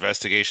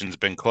investigation's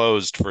been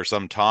closed for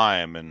some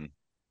time, and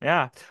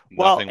yeah.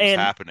 Well, nothing was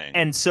happening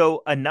and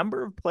so a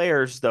number of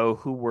players though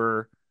who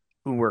were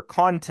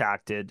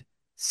contacted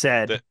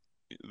said that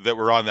that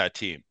were on that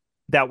team.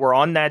 that were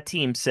on that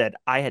team said,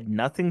 I had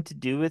nothing to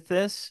do with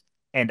this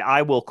and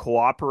I will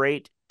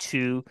cooperate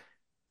to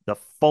the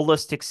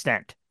fullest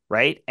extent,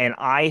 right? And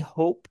I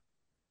hope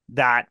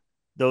that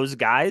those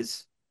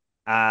guys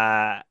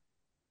uh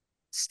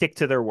stick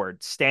to their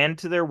word, stand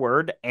to their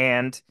word,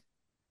 and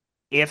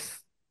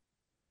if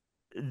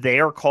they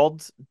are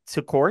called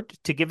to court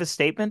to give a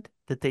statement,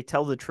 that they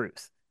tell the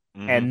truth,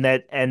 Hmm. and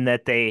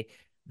that they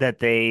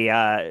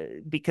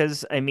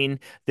because I mean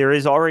there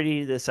is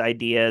already this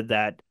idea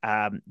that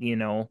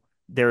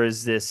there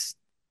is this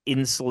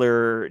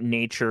insular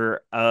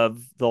nature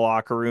of the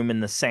locker room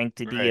and the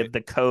sanctity Right. of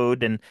the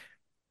code, and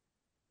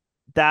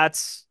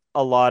that's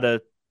a lot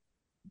of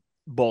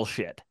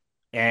bullshit,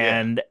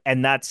 Yeah.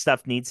 and that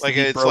stuff needs to Like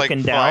be it's like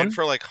broken fine down.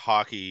 for like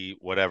hockey,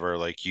 whatever.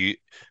 Like we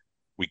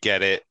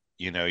get it.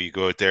 You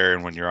go out there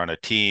and when you're on a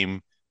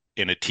team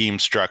in a team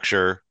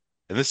structure,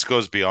 and this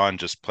goes beyond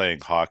just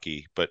playing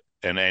hockey, but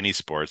in any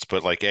sports,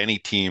 but like any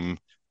team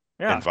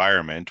Yeah,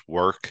 environment,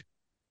 work,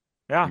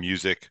 yeah.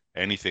 music,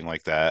 anything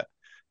like that.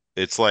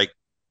 It's like,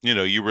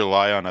 you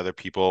rely on other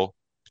people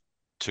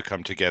to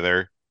come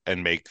together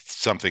and make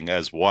something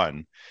as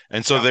one.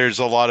 And so Yeah. there's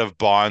a lot of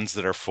bonds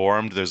that are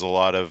formed. There's a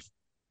lot of,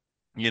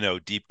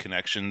 deep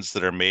connections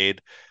that are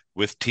made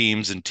with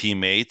teams and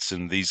teammates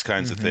and these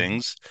kinds of Hmm.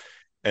 things.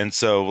 And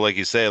so, like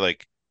you say,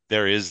 like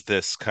there is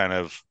this kind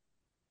of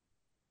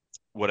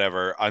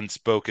whatever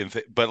unspoken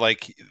thing, but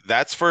like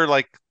that's for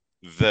like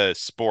the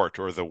sport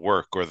or the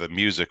work or the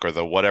music or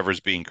the whatever's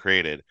being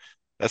created.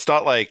 That's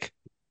not like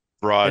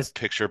broad This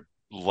picture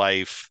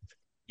life,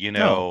 you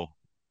no, know,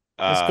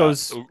 this uh goes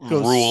so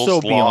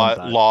rules, beyond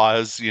that.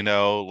 laws,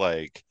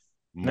 like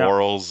Yeah,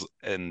 morals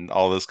and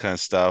all this kind of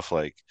stuff.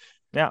 Like,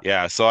 yeah.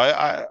 yeah, so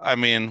I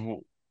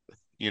mean,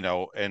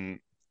 and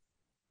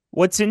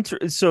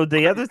So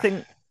the other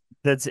thing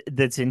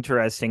that's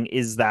interesting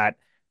is that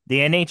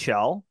the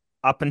NHL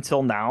up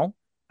until now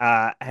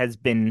has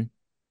been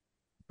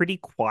pretty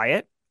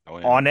quiet oh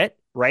yeah. on it,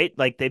 right?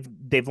 Like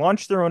they've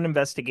launched their own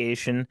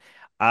investigation,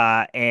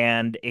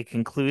 and it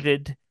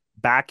concluded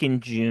back in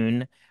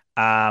June.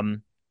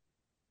 Um,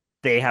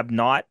 they have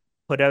not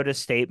put out a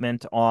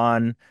statement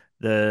on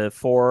the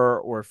 4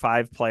 or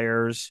 5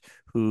 players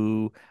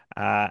who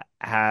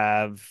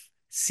have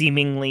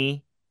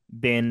seemingly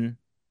been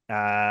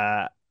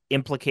uh,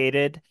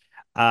 implicated.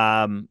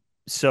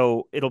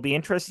 So it'll be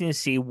interesting to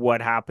see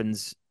what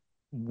happens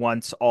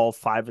once all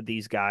 5 of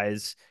these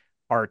guys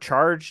are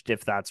charged,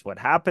 if that's what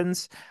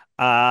happens.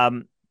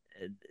 Um,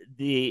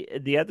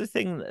 the other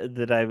thing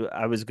that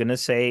I was gonna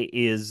say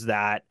is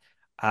that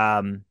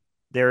um,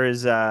 there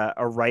is a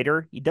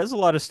writer. He does a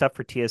lot of stuff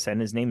for TSN.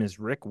 His name is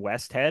Rick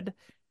Westhead.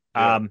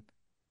 Yeah. Um,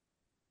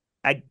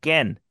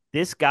 Again,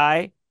 this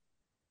guy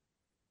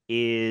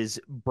is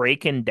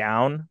breaking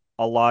down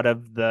a lot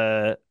of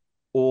the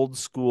old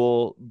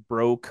school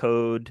bro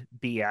code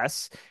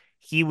BS.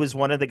 He was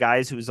one of the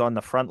guys who was on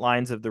the front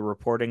lines of the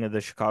reporting of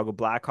the Chicago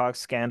Blackhawks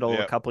scandal a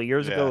Yeah. couple of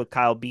years ago Yeah. with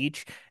Kyle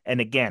Beach. And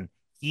again,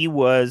 he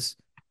was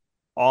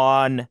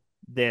on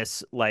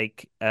this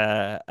like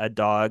a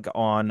dog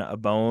on a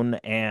bone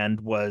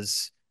and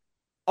was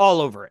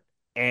all over it.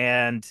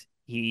 And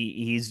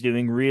he's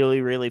doing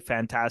really, really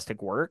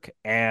fantastic work.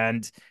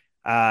 And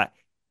uh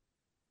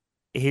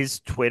his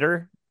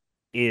Twitter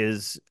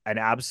is an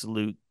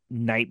absolute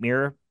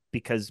nightmare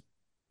because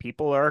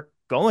people are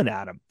going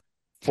at him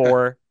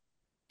for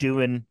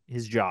doing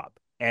his job.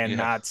 And Yeah.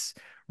 that's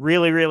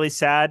really, really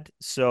sad.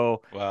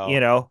 So,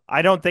 Well,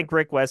 I don't think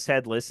Rick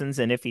Westhead listens.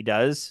 And if he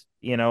does,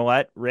 you know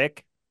what,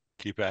 Rick,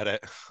 keep at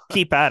it.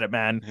 keep at it,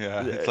 man.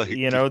 Yeah, it's like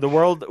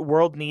The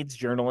world needs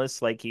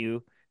journalists like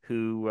you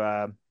who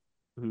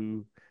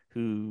who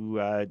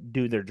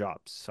do their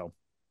jobs. So,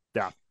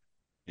 yeah.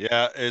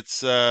 yeah,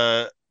 it's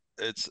a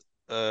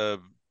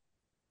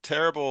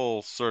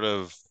terrible sort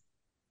of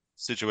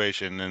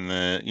situation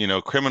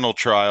and criminal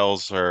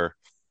trials are,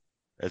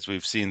 as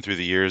we've seen through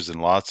the years in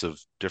lots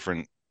of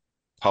different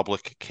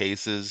public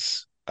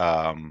cases,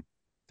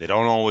 they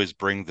don't always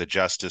bring the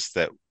justice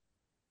that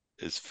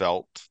is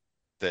felt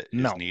that is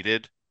No,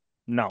 needed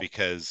no.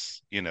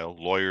 because,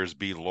 lawyers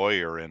be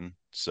lawyering.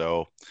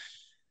 So,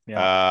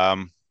 Yeah.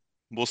 um,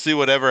 we'll see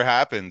whatever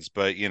happens,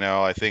 but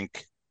I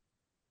think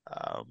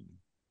um,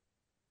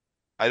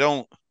 I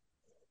don't.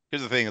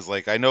 Here's the thing: is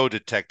like I know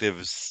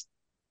detectives,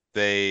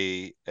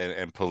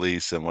 and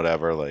police and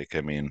whatever. Like,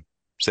 I mean,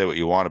 say what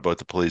you want about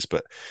the police,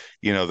 but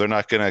they're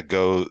not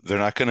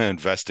gonna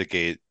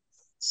investigate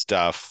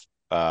stuff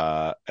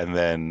and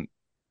then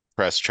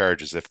press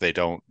charges if they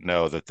don't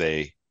know that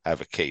they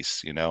have a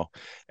case. Yeah.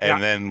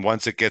 And then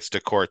once it gets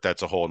to court,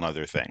 that's a whole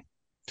nother thing.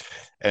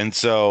 And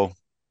so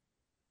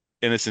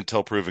innocent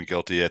till proven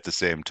guilty at the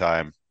same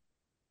time.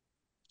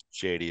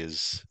 Shady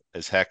as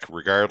heck,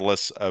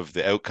 regardless of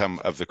the outcome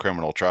of the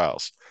criminal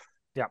trials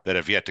Yeah. that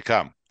have yet to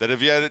come, that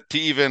have yet to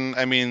even,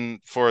 I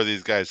mean, 4 of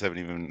these guys haven't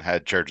even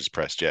had charges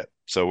pressed yet.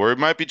 So we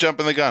might be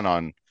jumping the gun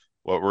on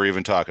what we're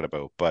even talking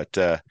about. But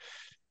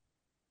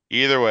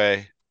either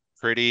way,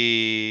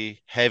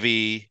 pretty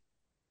heavy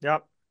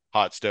Yep.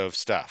 hot stove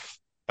stuff.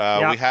 We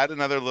Yep. had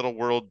another little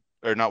world.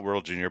 or not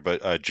World Junior,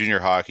 but junior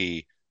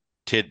hockey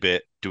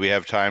tidbit. Do we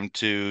have time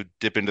to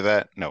dip into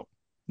that? No. Okay.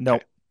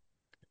 Nope.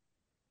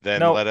 Then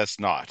Nope. let us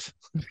not.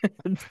 We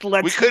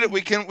Let's. could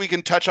we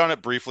can touch on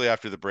it briefly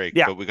after the break,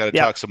 Yeah. but we got to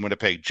Yeah. talk some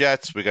Winnipeg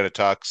Jets. We got to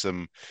talk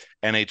some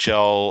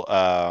NHL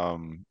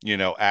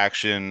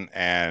action,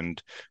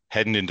 and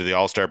heading into the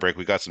All-Star break,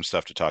 we got some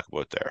stuff to talk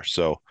about there.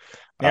 So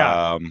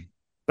Yeah. um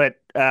But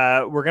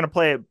we're gonna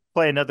play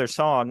another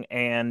song,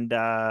 and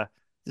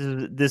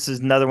this is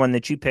another one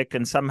that you picked,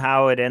 and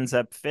somehow it ends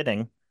up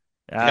fitting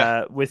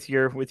yeah. with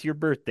your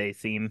birthday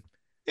theme.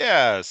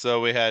 Yeah,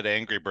 so we had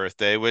Angry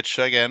Birthday, which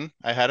again,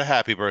 I had a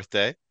happy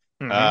birthday.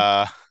 Mm-hmm.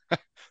 Uh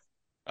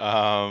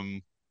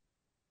um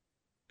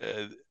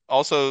uh,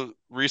 Also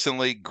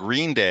recently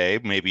Green Day,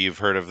 maybe you've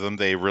heard of them.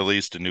 They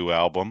released a new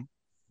album.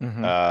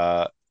 Mm-hmm.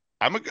 Uh,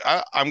 I'm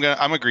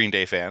a Green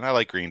Day fan. I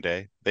like Green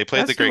Day. They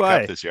played the As do Grey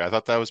Cup I. this year. I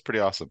thought that was pretty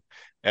awesome.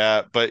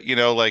 But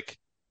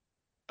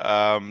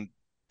um,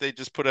 they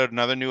just put out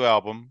another new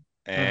album,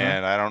 Mm-hmm.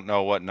 and I don't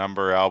know what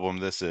number album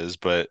this is,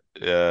 but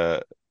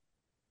they're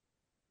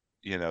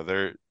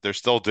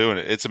still doing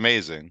it. It's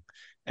amazing.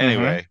 Mm-hmm.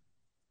 Anyway,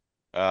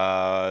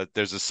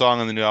 there's a song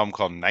on the new album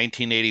called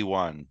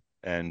 1981,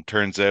 and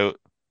turns out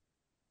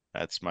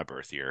that's my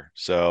birth year.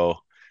 So,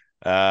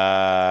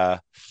 uh,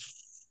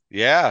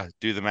 yeah,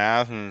 do the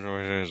math.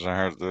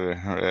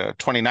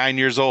 29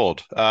 years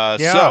old.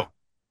 Yeah.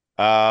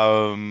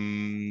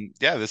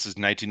 Yeah, this is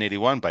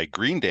 1981 by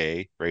Green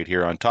Day right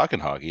here on Talkin'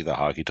 Hockey, the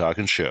Hockey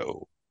Talkin'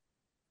 Show.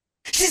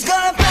 She's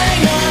gonna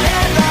bang her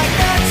head like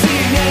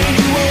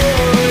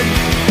 1981.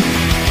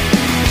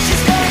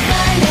 She's gonna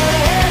bang her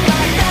head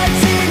like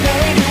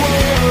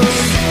 1981.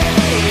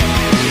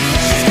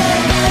 She's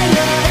gonna bang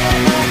her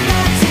head like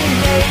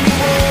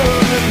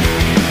 1981.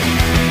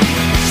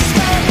 She's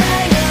gonna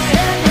bang her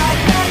head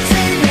like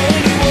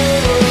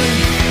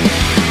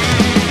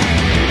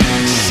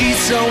 1981. She's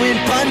throwing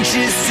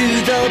punches to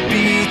the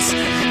beat,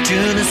 to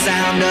the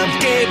sound of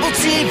cable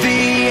TV,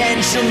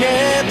 and she'll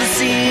never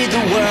see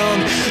the world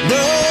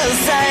the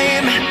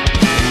same.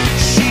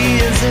 She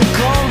is a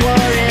cold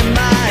war in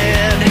my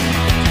head,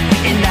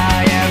 and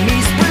I am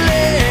East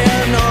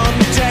Berlin on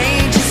the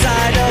danger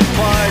side of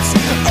parts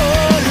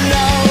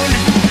alone.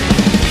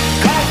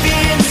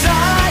 Coffee and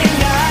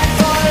cyanide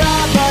for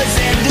lovers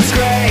in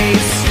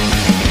disgrace.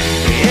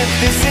 If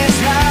this is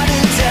not a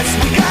test,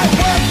 we got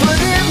work put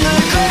in the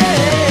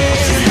grave.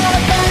 She's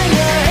gonna bang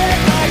her head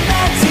like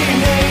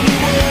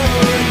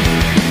 1981.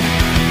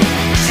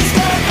 She's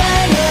gonna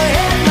bang her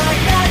head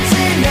like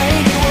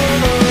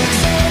 1981.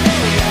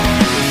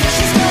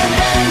 She's gonna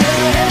bang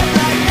her head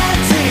like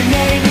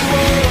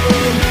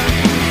 1981.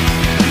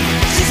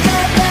 She's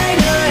gonna bang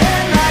her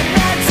head like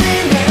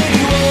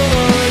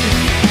 1981.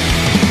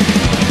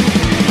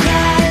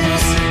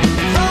 Crimes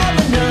of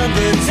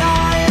another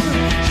time,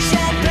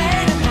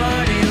 champagne and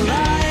party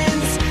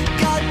lines.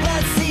 God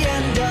bless the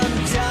end of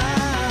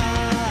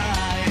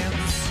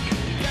times.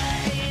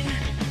 Pain,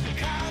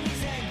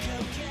 commies and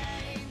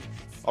cocaine.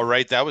 All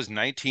right, that was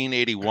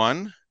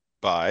 1981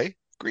 by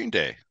Green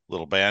Day,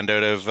 little band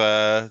out of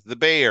the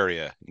Bay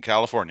Area in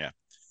California.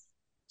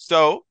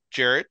 So,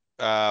 Jarrett,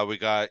 we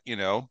got,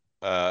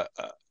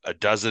 a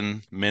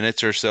dozen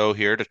minutes or so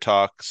here to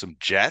talk some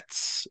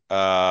Jets.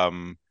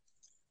 It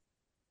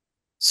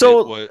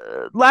So was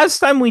last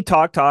time we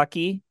talked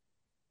hockey,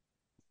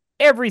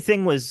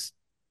 everything was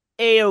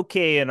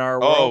a-okay in our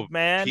Oh, world,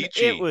 man. It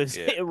peachy. was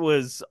Yeah. it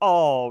was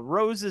all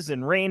roses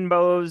and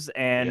rainbows,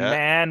 and Yeah.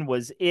 man,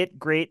 was it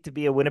great to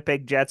be a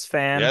Winnipeg Jets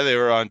fan. Yeah, they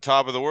were on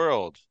top of the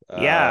world.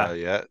 Yeah.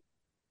 Yeah,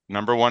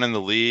 number one in the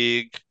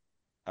league.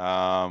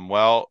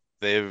 Well,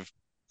 they've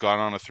gone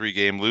on a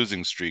three-game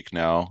losing streak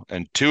now,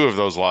 and two of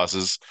those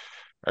losses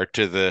are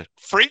to the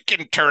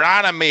freaking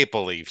Toronto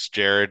Maple Leafs,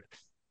 Jared.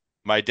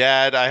 My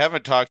dad, I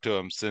haven't talked to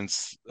him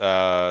since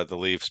the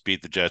Leafs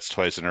beat the Jets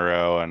twice in a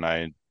row, and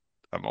I'm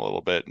a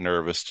little bit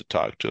nervous to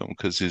talk to him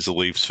because he's a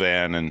Leafs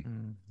fan, and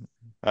Mhm.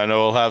 I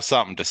know he'll have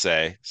something to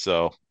say.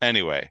 So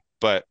anyway,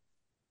 but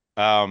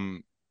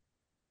um,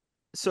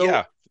 So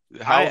yeah,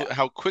 I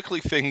how quickly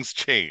things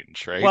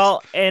change, right?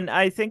 well, and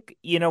I think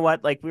you know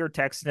what, like we were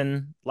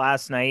texting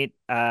last night,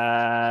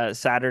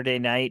 Saturday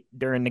night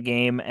during the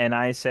game, and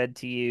I said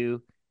to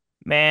you,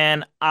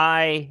 man,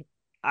 and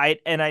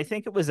I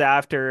think it was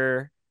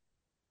after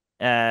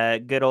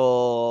good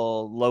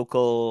old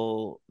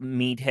local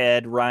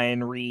meathead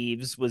Ryan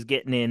Reeves was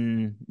getting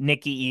in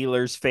Nikki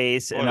Ehlers'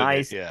 face, What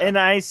an yeah. and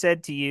I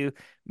said to you,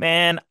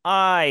 man,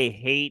 I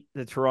hate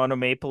the Toronto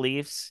Maple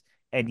Leafs,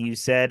 and you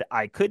said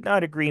I could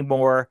not agree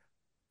more,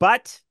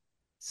 but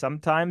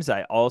sometimes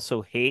I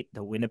also hate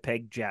the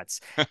Winnipeg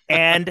Jets,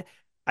 and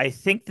I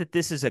think that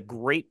this is a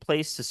great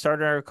place to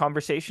start our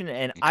conversation,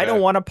 and I don't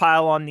Okay. want to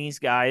pile on these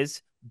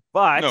guys, No.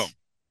 but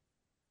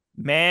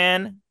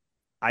man,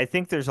 I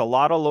think there's a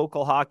lot of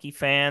local hockey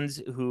fans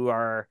who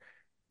are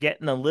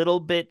getting a little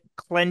bit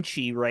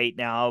clenchy right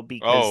now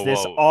because Oh,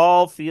 this whoa.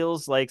 all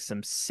feels like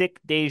some sick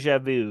deja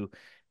vu.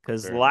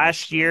 Because Very much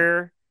last so.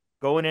 year,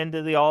 going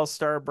into the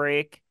All-Star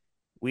break,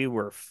 We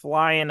were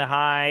flying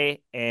high,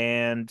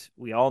 and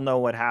we all know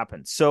what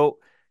happened. So,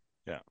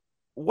 Yeah.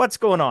 what's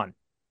going on?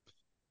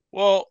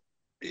 Well,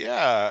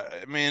 yeah,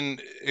 I mean,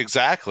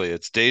 exactly.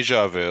 It's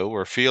deja vu.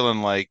 We're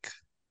feeling like,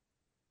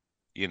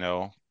 you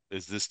know,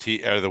 is this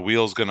team, are the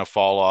wheels going to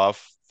fall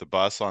off the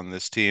bus on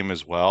this team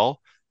as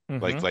well?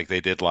 Mm-hmm. Like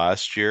they did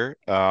last year.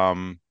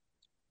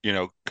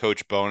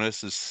 Coach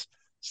Bonus is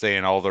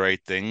saying all the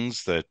right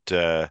things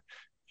that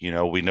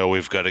we know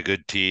we've got a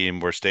good team.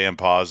 We're staying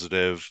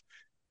positive,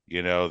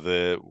 you know,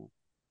 the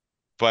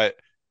but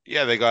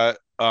yeah,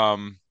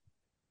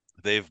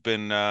 they've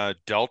been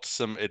dealt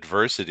some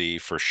adversity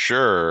for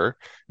sure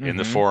in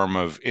the Mm-hmm. form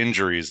of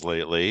injuries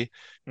lately.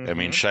 I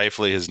mean, Mm-hmm.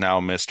 Scheifele has now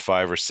missed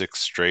 5 or 6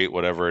 straight,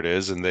 whatever it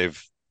is, and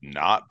they've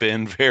not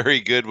been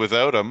very good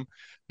without him.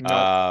 Nope.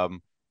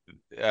 Um,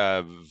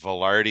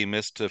 Velarde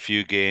missed a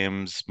few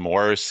games.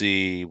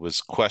 Morrissey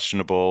was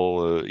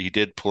questionable. He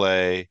did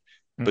play,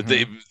 but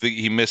Mm-hmm.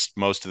 he missed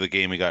most of the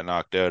game he got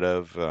knocked out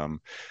of.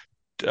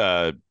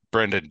 Uh,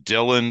 Brendan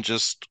Dillon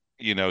just,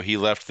 he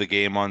left the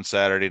game on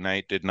Saturday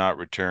night, did not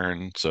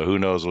return. So who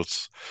knows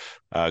what's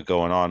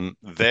going on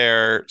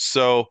there.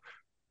 So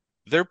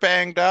they're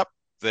banged up.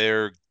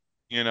 They're,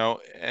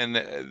 and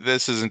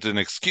this isn't an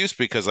excuse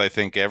because I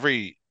think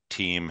every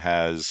team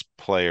has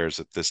players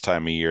at this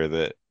time of year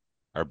that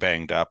are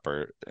banged up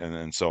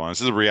and so on.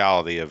 This is the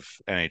reality of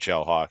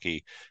NHL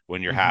hockey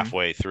when you're Mm-hmm.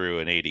 halfway through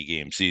an 80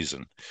 game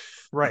season.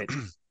 Right.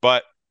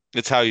 But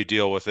it's how you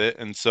deal with it.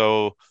 And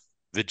so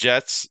the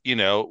Jets,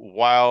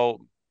 while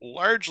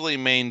largely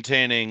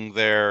maintaining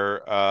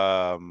their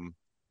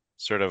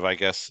sort of, I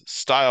guess,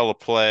 style of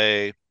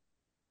play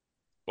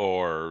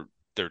or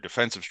their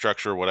defensive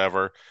structure,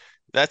 whatever.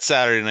 That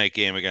Saturday night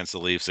game against the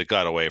Leafs, it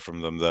got away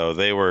from them though.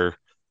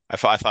 I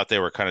thought they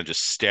were kind of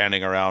just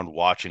standing around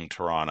watching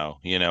Toronto.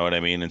 You know what I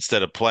mean?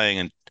 Instead of playing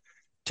and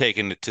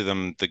taking it to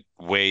them the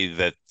way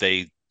that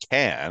they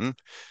can,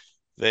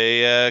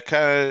 they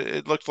kind of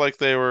it looked like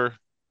they were,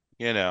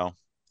 you know,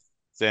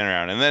 standing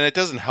around. And then it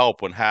doesn't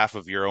help when half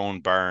of your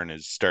own barn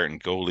is starting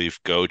go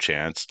Leaf go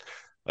chants,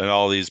 and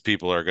all these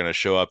people are going to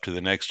show up to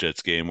the next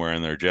Jets game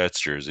wearing their Jets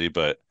jersey.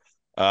 But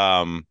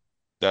um,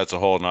 that's a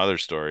whole nother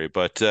story.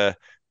 But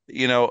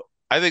you know,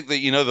 I think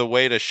that the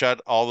way to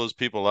shut all those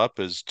people up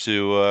is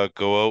to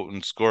go out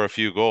and score a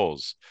few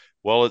goals.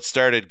 Well, it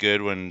started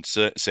good when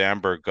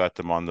Sandberg got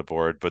them on the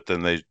board, but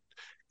then they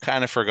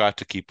kind of forgot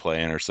to keep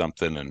playing or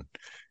something, and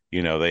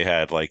they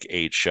had like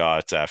 8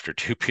 shots after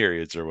 2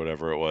 periods or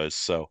whatever it was.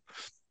 So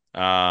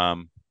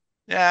um,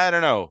 yeah, I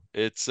don't know.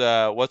 It's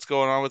what's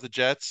going on with the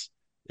Jets?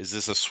 Is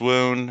this a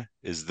swoon?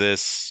 Is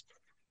this,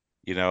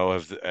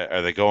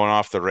 are they going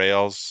off the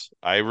rails?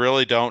 I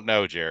really don't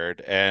know,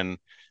 Jared. And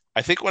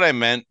I think what I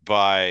meant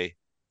by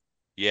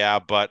yeah,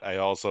 but I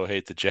also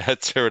hate the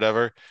Jets or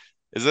whatever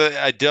is that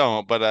I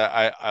don't, but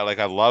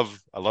I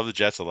love the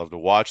Jets. I love to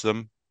watch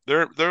them.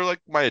 They're like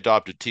my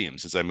adopted team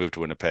since I moved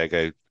to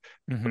Winnipeg.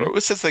 Mm-hmm. Or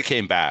since they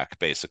came back,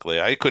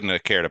 basically. I couldn't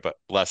have cared about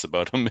less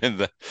about them in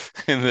the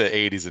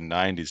 80s and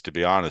 90s, to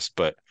be honest.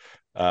 But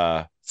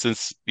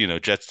since,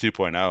 Jets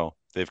 2.0,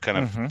 they've kind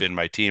of Mm-hmm. been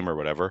my team or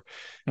whatever.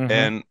 Mm-hmm.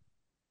 And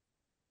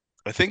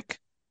I think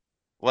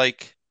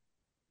like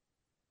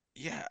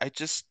yeah, I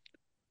just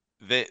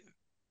they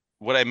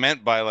what I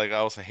meant by like I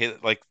also hate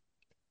it, like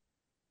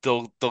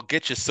they'll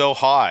get you so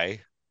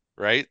high,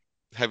 right?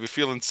 Have you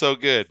feeling so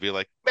good, be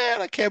like,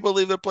 man, I can't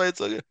believe they're playing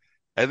so good.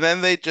 And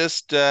then they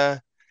just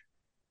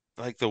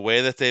like the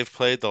way that they've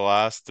played the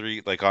last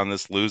three, like on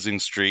this losing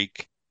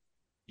streak,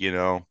 you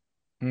know,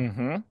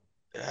 Mm-hmm.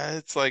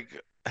 it's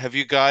like, have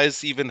you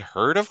guys even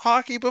heard of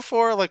hockey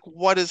before? Like,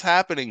 what is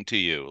happening to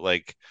you?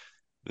 Like,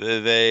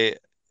 they,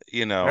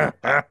 you know,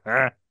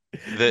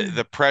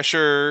 the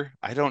pressure,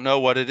 I don't know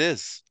what it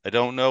is. I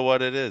don't know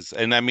what it is.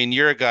 And I mean,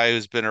 you're a guy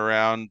who's been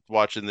around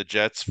watching the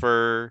Jets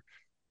for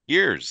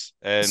years,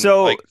 and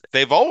So, like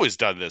they've always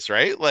done this,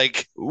 right?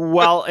 Like,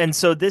 well, and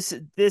so this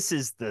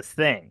is the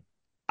thing.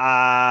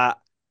 Uh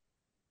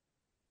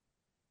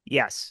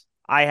yes,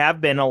 I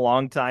have been a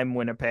long time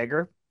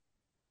Winnipegger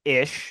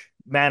ish,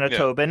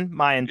 yeah, Manitoban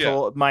yeah,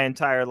 my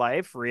entire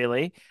life,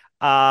 really.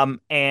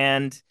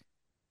 And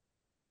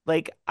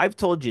like I've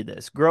told you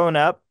this, growing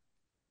up,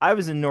 I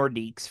was a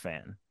Nordiques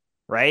fan,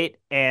 right?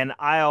 And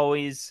I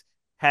always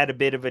had a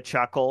bit of a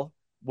chuckle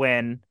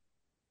when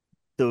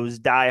those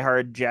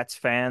diehard Jets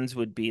fans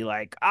would be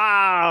like,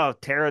 ah,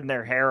 tearing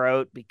their hair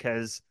out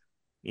because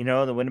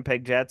the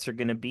Winnipeg Jets are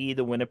going to be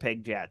the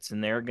Winnipeg Jets,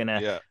 and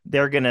yeah,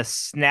 they're going to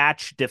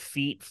snatch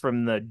defeat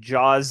from the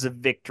jaws of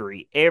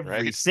victory every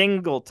right?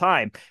 single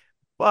time.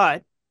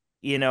 But,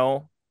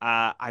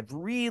 I've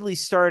really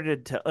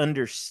started to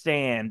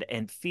understand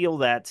and feel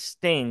that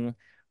sting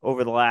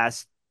over the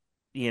last,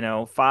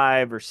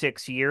 5 or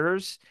 6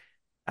 years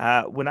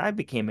when I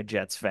became a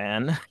Jets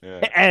fan.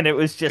 Yeah. And it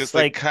was Because just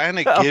they like, kind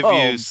of give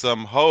you oh,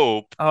 some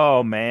hope.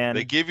 oh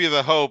They man. give you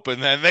the hope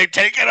and then they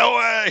take it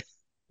away.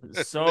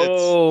 And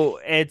it's So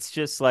it's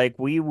just like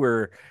we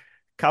were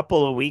a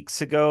couple of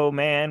weeks ago,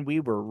 man, we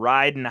were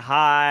riding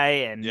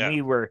high and yeah,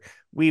 we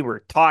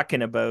were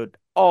talking about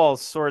all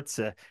sorts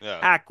of Yeah.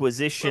 We're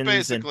acquisitions and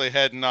basically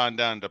heading on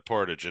down to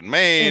Portage and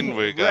Maine.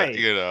 We got, right.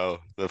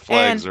 the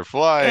flags And are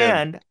flying.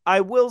 and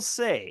I will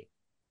say,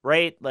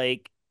 right,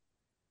 like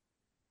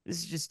this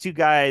is just two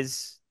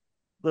guys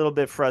a little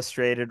bit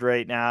frustrated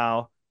right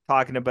now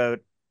talking about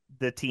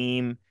the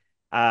team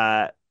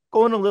uh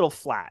going a little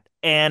flat.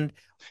 And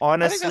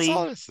I think that's all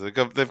honestly, it is.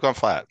 They've gone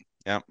flat.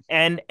 Yeah.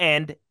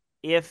 and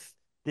if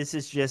this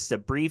is just a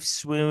brief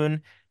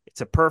swoon,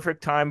 it's a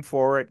perfect time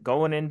for it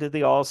going into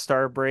the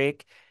All-Star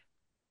break.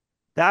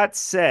 That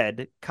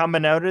said,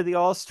 coming out of the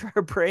All-Star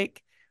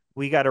break,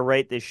 we got to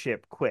right this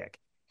ship quick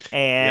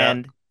Yeah.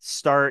 and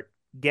start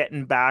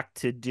getting back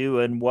to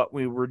doing what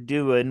we were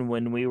doing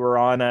when we were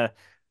on a,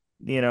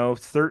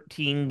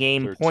 13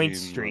 game point 13.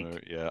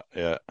 streak. Yeah.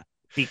 Yeah.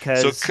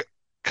 So Because,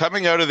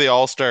 coming out of the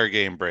All-Star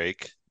game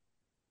break,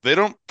 they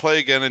don't play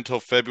again until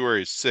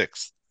February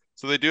 6th.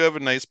 So they do have a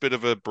nice bit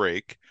of a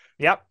break,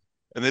 yep,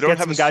 and they don't get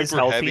have a some guys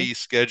super healthy. heavy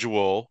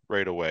schedule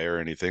right away or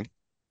anything.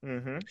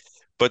 Mm-hmm.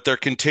 But they're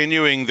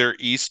continuing their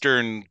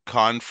Eastern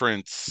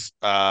Conference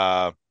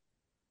road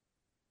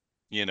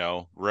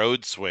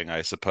swing,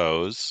 I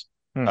suppose.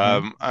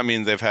 Mm-hmm. I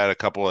mean, they've had a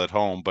couple at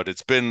home, but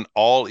it's been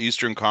all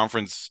Eastern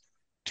Conference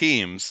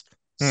teams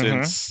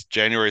Mm-hmm. since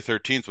January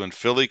 13th when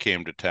Philly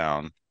came to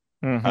town.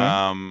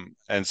 Mm-hmm.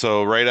 And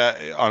so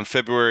on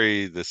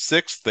February the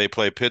 6th, they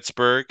play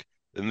Pittsburgh,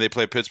 and they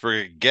play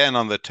Pittsburgh again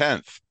on the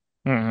 10th,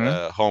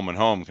 Mm-hmm. home and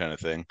home kind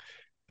of thing.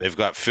 They've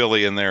got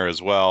Philly in there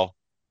as well.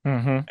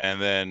 Mm-hmm. And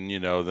then,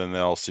 then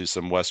they'll see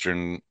some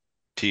Western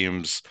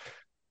teams.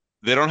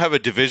 They don't have a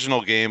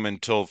divisional game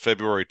until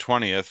February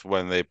 20th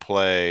when they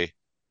play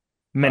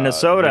the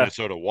Minnesota.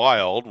 Minnesota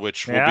Wild,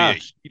 which will be Yeah. a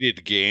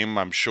heated game,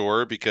 I'm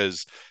sure,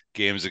 because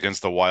games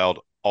against the Wild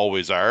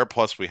always are.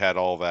 Plus, we had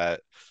all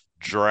that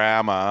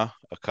drama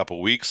a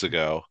couple weeks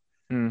ago.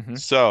 Mm-hmm.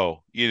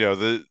 So,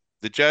 the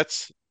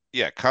Jets,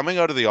 yeah, coming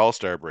out of the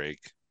All-Star break,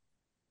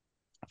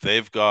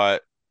 they've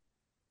got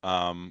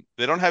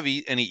they don't have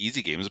any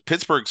easy games.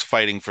 Pittsburgh's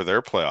fighting for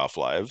their playoff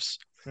lives.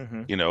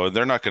 Mm-hmm.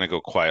 They're not going to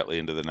go quietly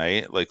into the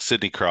night. Like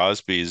Sidney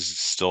Crosby's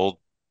still,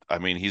 I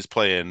mean, he's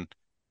playing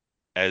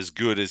as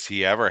good as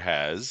he ever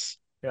has.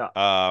 Yeah.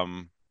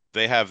 Um,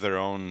 they have their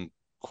own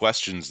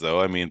questions, though.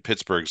 I mean,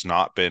 Pittsburgh's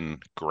not been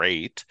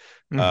great.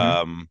 Mm-hmm.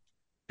 Um,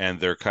 and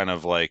they're kind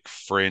of like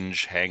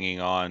fringe hanging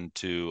on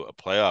to a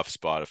playoff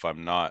spot, if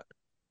I'm not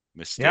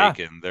Yeah.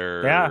 mistaken.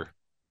 Yeah.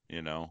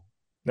 You know,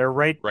 They're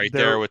right. right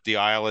They're there with the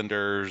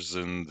Islanders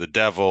and the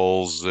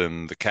Devils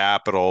and the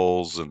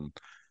Capitals and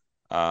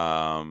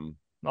um,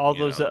 all you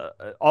those know,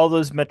 uh, all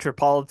those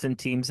metropolitan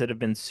teams that have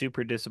been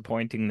super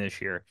disappointing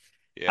this year.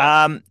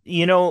 yeah.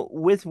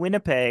 With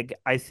Winnipeg,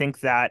 I think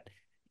that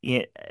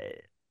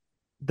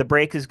the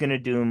break is going to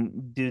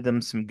do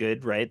them some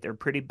good, right? They're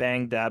pretty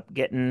banged up,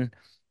 getting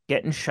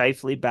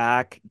Shifley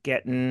back,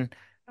 getting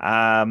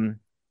um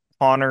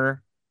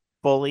Connor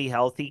fully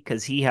healthy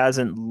because he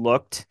hasn't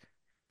looked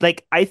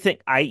like I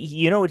think I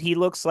you know what he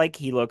looks like?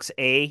 He looks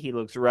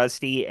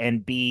rusty,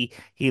 and B,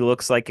 he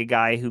looks like a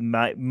guy who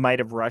might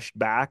have rushed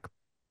back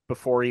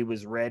before he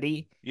was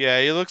ready.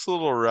 Yeah, he looks a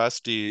little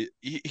rusty.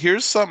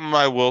 Here's something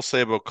I will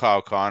say about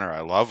Kyle Connor.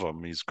 I love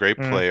him. He's a great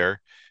Mm,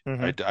 player.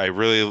 hmm I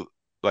really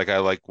I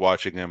like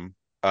watching him.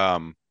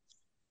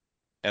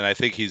 And I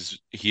think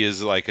he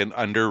is like an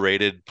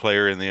underrated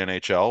player in the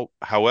NHL.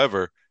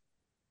 However,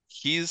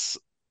 he's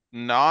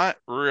not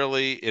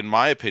really, in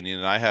my opinion,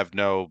 and I have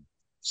no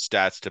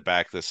stats to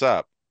back this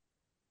up,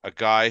 a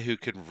guy who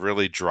can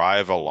really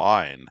drive a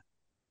line.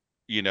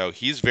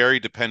 He's very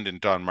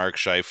dependent on Mark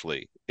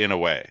Scheifele in a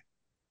way.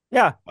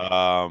 Yeah,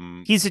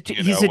 When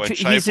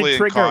Scheifele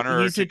and Connor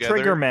are he's a trigger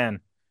together, man.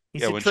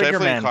 He's yeah, a when trigger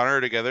Scheifele and man. Connor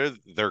are together,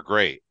 they're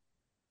great.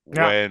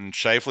 Yeah. When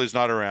Scheifele's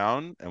not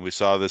around, and we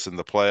saw this in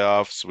the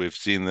playoffs, we've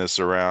seen this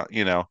around,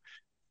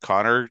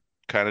 Connor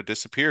kind of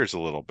disappears a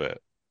little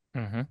bit.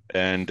 hmm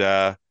And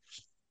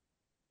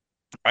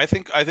I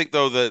think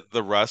though that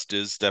the rust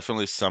is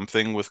definitely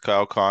something with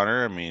Kyle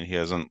Connor. I mean, he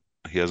hasn't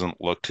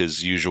looked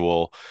his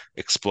usual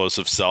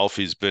explosive self.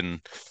 He's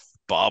been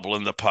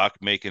bobbling the puck,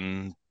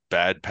 making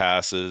bad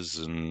passes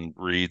and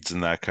reads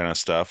and that kind of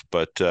stuff.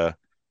 But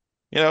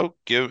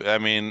I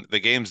mean, the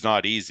game's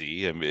not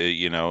easy. I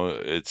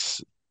mean,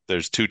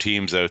 there's two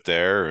teams out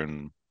there,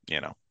 and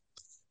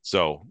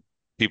so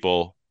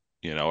people,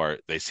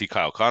 they see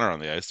Kyle Connor on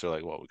the ice, they're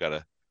like, well, we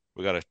gotta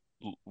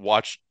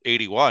watch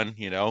 81,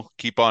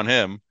 keep on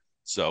him.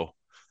 So,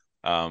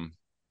 um,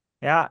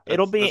 Yeah,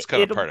 that's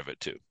kind of part of it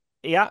too.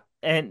 yeah,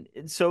 and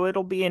so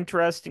it'll be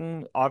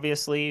interesting.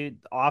 Obviously,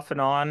 off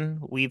and on,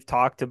 we've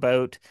talked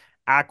about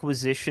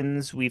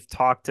acquisitions, we've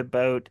talked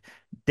about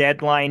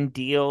deadline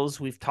deals,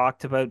 we've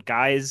talked about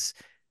guys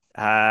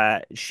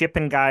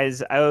shipping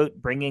guys out,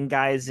 bringing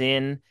guys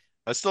in.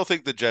 I still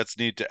think the Jets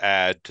need to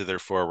add to their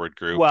forward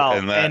group, Well,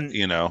 and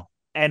that,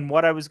 and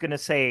what I was going to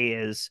say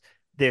is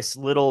this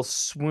little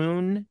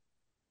swoon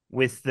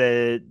with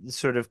the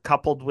sort of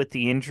coupled with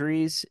the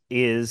injuries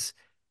is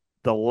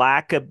the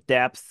lack of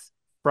depth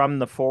from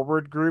the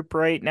forward group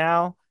right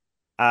now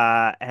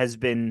has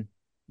been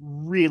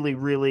really,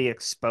 really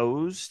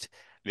exposed.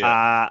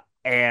 Yeah.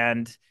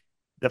 And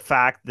the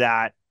fact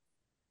that,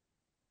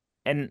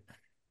 and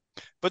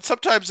But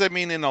sometimes, I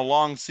mean, in a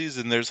long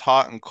season, there's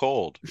hot and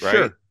cold, right?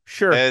 sure,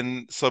 sure.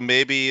 And so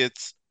maybe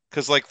it's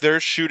because like their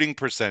shooting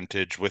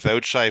percentage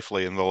without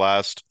Shifley in the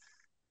last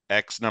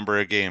X number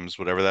of games,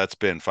 whatever that's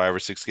been, 5 or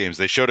 6 games.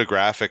 They showed a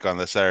graphic on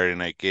the Saturday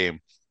night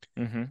game,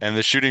 Mm-hmm. and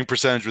the shooting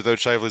percentage without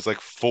Shifley is like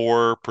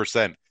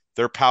 4%.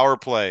 Their power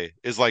play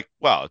is like,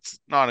 well, it's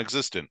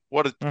non-existent.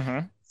 Mm-hmm.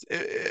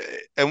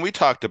 And we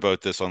talked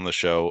about this on the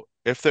show.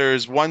 If there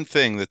is one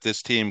thing that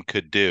this team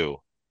could do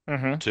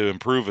Mm-hmm. to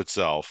improve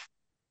itself,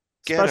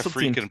 get a Special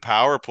teams. freaking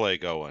power play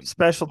going.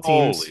 Special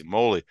Holy teams.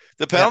 moly.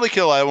 The Yeah. penalty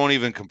kill, I won't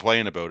even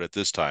complain about it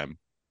this time.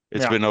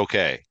 It's Yeah. been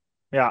okay.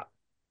 Yeah.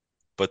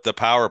 But the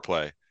power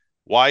play,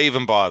 why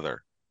even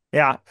bother?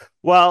 Yeah.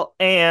 Well,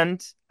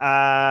 and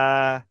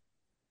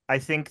I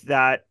think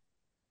that,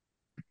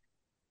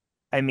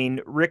 I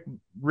mean,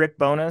 Rick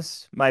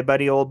Bonus, my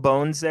buddy Old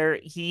Bones there,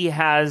 he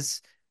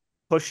has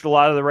pushed a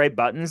lot of the right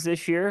buttons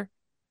this year.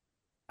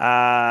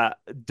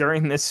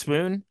 During this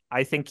swoon,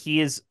 I think he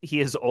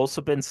has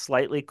also been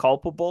slightly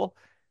culpable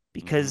Mhm.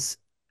 because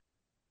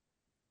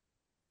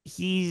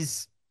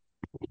he's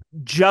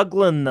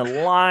juggling the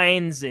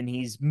lines and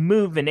he's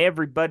moving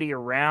everybody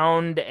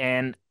around,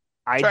 and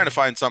I Trying to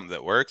find something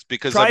that works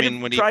because I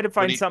mean try to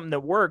find something that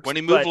works, when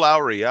he moved but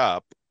Lowry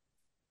up,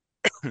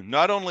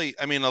 not only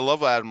I mean I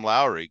love Adam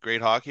Lowry,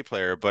 great hockey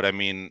player, but I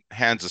mean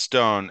hands of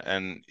stone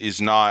and he's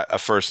not a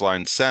first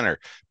line center.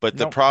 But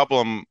the no,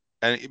 problem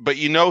but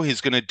you know he's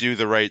going to do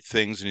the right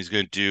things and he's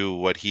going to do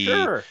what he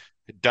sure,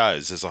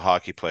 does as a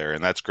hockey player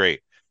and that's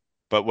great.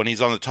 But when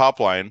he's on the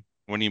top line,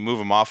 when you move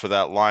him off of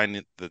that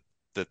line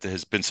that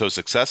has been so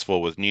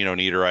successful with Nino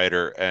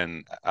Niederreiter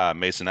and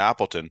Mason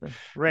Appleton,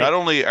 right. not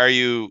only are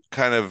you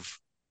kind of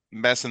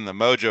messing the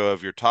mojo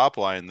of your top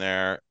line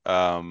there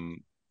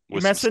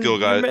with some skill You're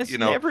guys,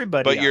 messing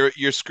everybody but up.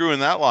 you're screwing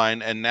that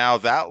line, and now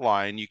that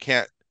line you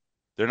can't.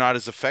 They're not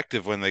as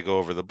effective when they go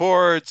over the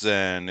boards,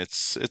 and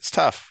it's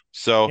tough.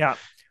 So Yeah.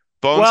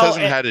 Bones Well,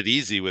 hasn't had it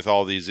easy with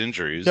all these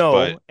injuries,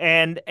 but no,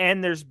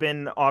 and there's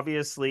been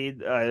obviously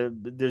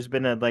there's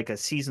been a like a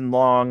season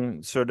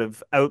long sort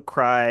of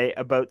outcry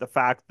about the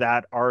fact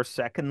that our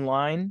second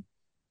line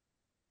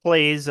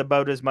plays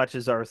about as much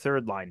as our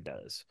third line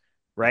does,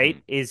 right?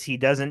 mhm. Is he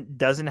doesn't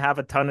have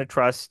a ton of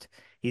trust.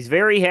 He's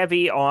very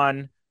heavy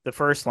on the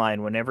first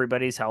line when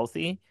everybody's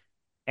healthy,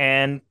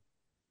 and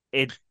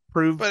it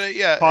proved But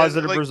yeah,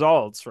 positive like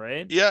results,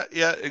 right? yeah,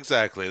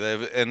 exactly.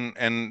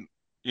 And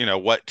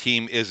what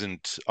team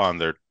isn't on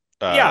their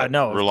Yeah,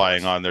 no, of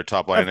relying course. on their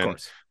top line Of and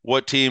course.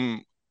 what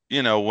team,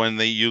 when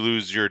you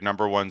lose your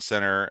number one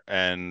center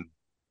and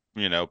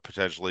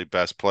potentially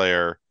best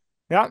player,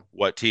 Yeah,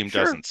 what team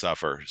sure. doesn't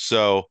suffer?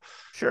 So,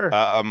 Sure.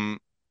 um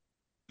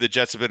the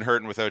Jets have been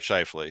hurting without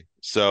Shifley.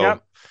 So,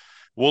 Yep.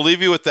 we'll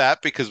leave you with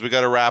that because we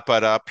got to wrap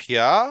it up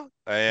here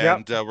Yep.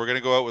 and we're going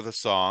to go out with a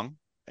song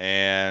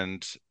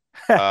and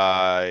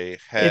I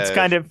have It's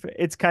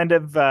kind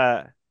of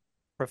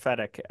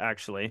prophetic,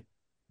 actually.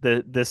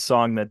 This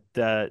song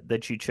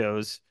that you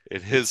chose.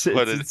 it is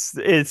what it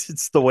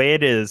It's the way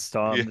it is,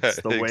 Tom. Yeah,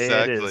 It's the way it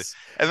exactly. is.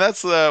 And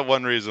that's the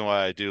one reason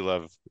why I do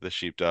love the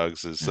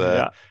sheepdogs is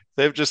Yeah.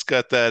 they've just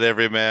got that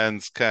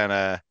everyman's kind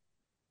of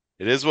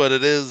it is what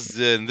it is.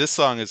 And this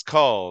song is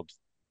called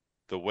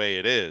The Way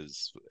It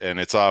Is, and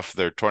it's off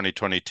their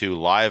 2022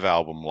 live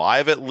album,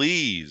 Live at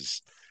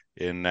Lee's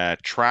in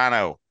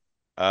Toronto.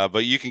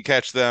 But you can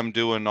catch them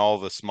doing all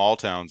the small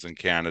towns in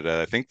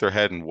Canada. I think they're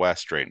heading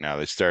west right now.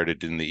 They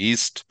started in the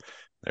east,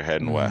 they're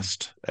heading Mm.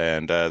 west,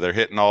 and they're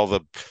hitting all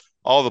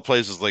the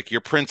places like your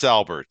Prince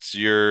Alberts,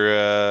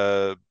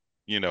 your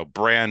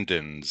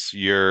Brandons, Hmm.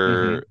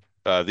 your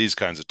these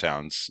kinds of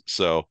towns.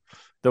 So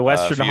The if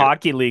Western you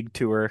Hockey League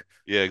tour.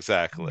 yeah,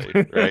 exactly,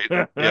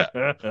 right?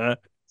 Yeah.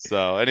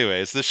 So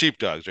anyway, it's the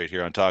Sheepdogs right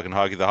here on Talking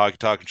Hockey, the Hockey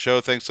Talking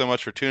Show. Thanks so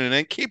much for tuning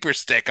in. Keep your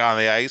stick on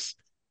the ice.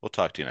 We'll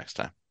talk to you next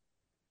time.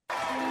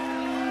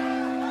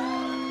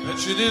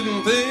 Bet you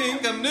didn't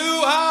think I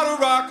knew how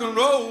to rock and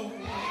roll.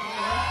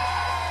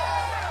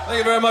 Thank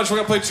you very much. We're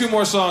going to play two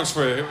more songs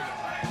for you.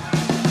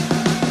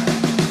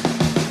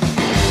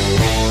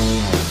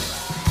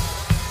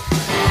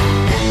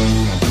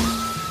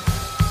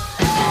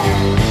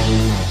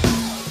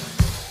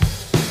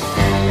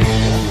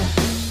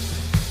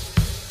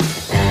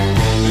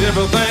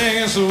 Everything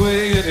is the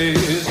way it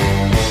is.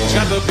 It's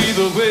got to be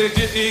the way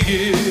it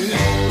is.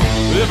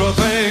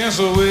 Everything is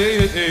the way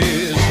it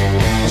is.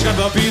 It's got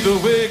to be the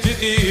way it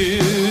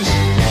is.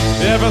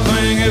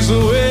 Everything is the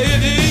way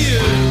it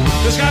is.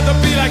 It's got to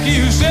be like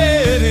you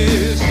say it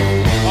is.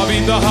 I'll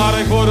beat the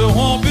heartache, but it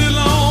won't be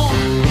long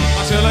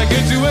until I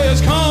get to where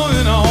it's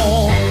coming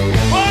on.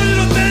 One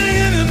little thing,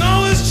 and you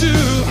know it's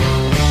true.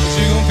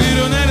 She gon'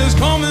 feel that it's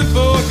coming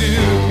for you.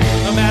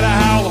 No matter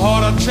how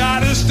hard I try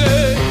to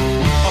stay,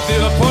 I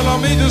feel it pull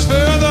on me just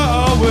further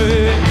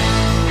away.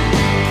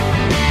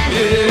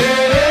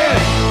 Yeah.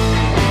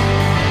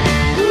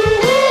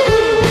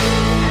 Woo-hoo-hoo.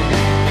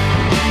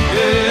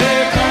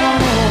 Yeah,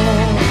 come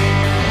on.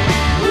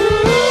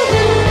 Woo-hoo.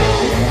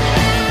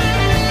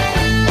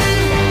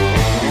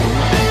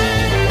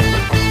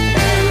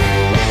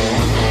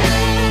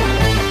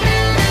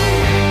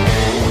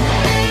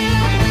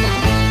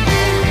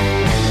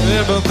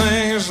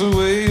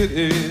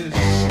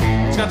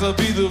 got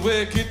to be the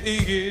way it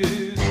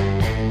is.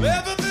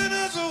 Everybody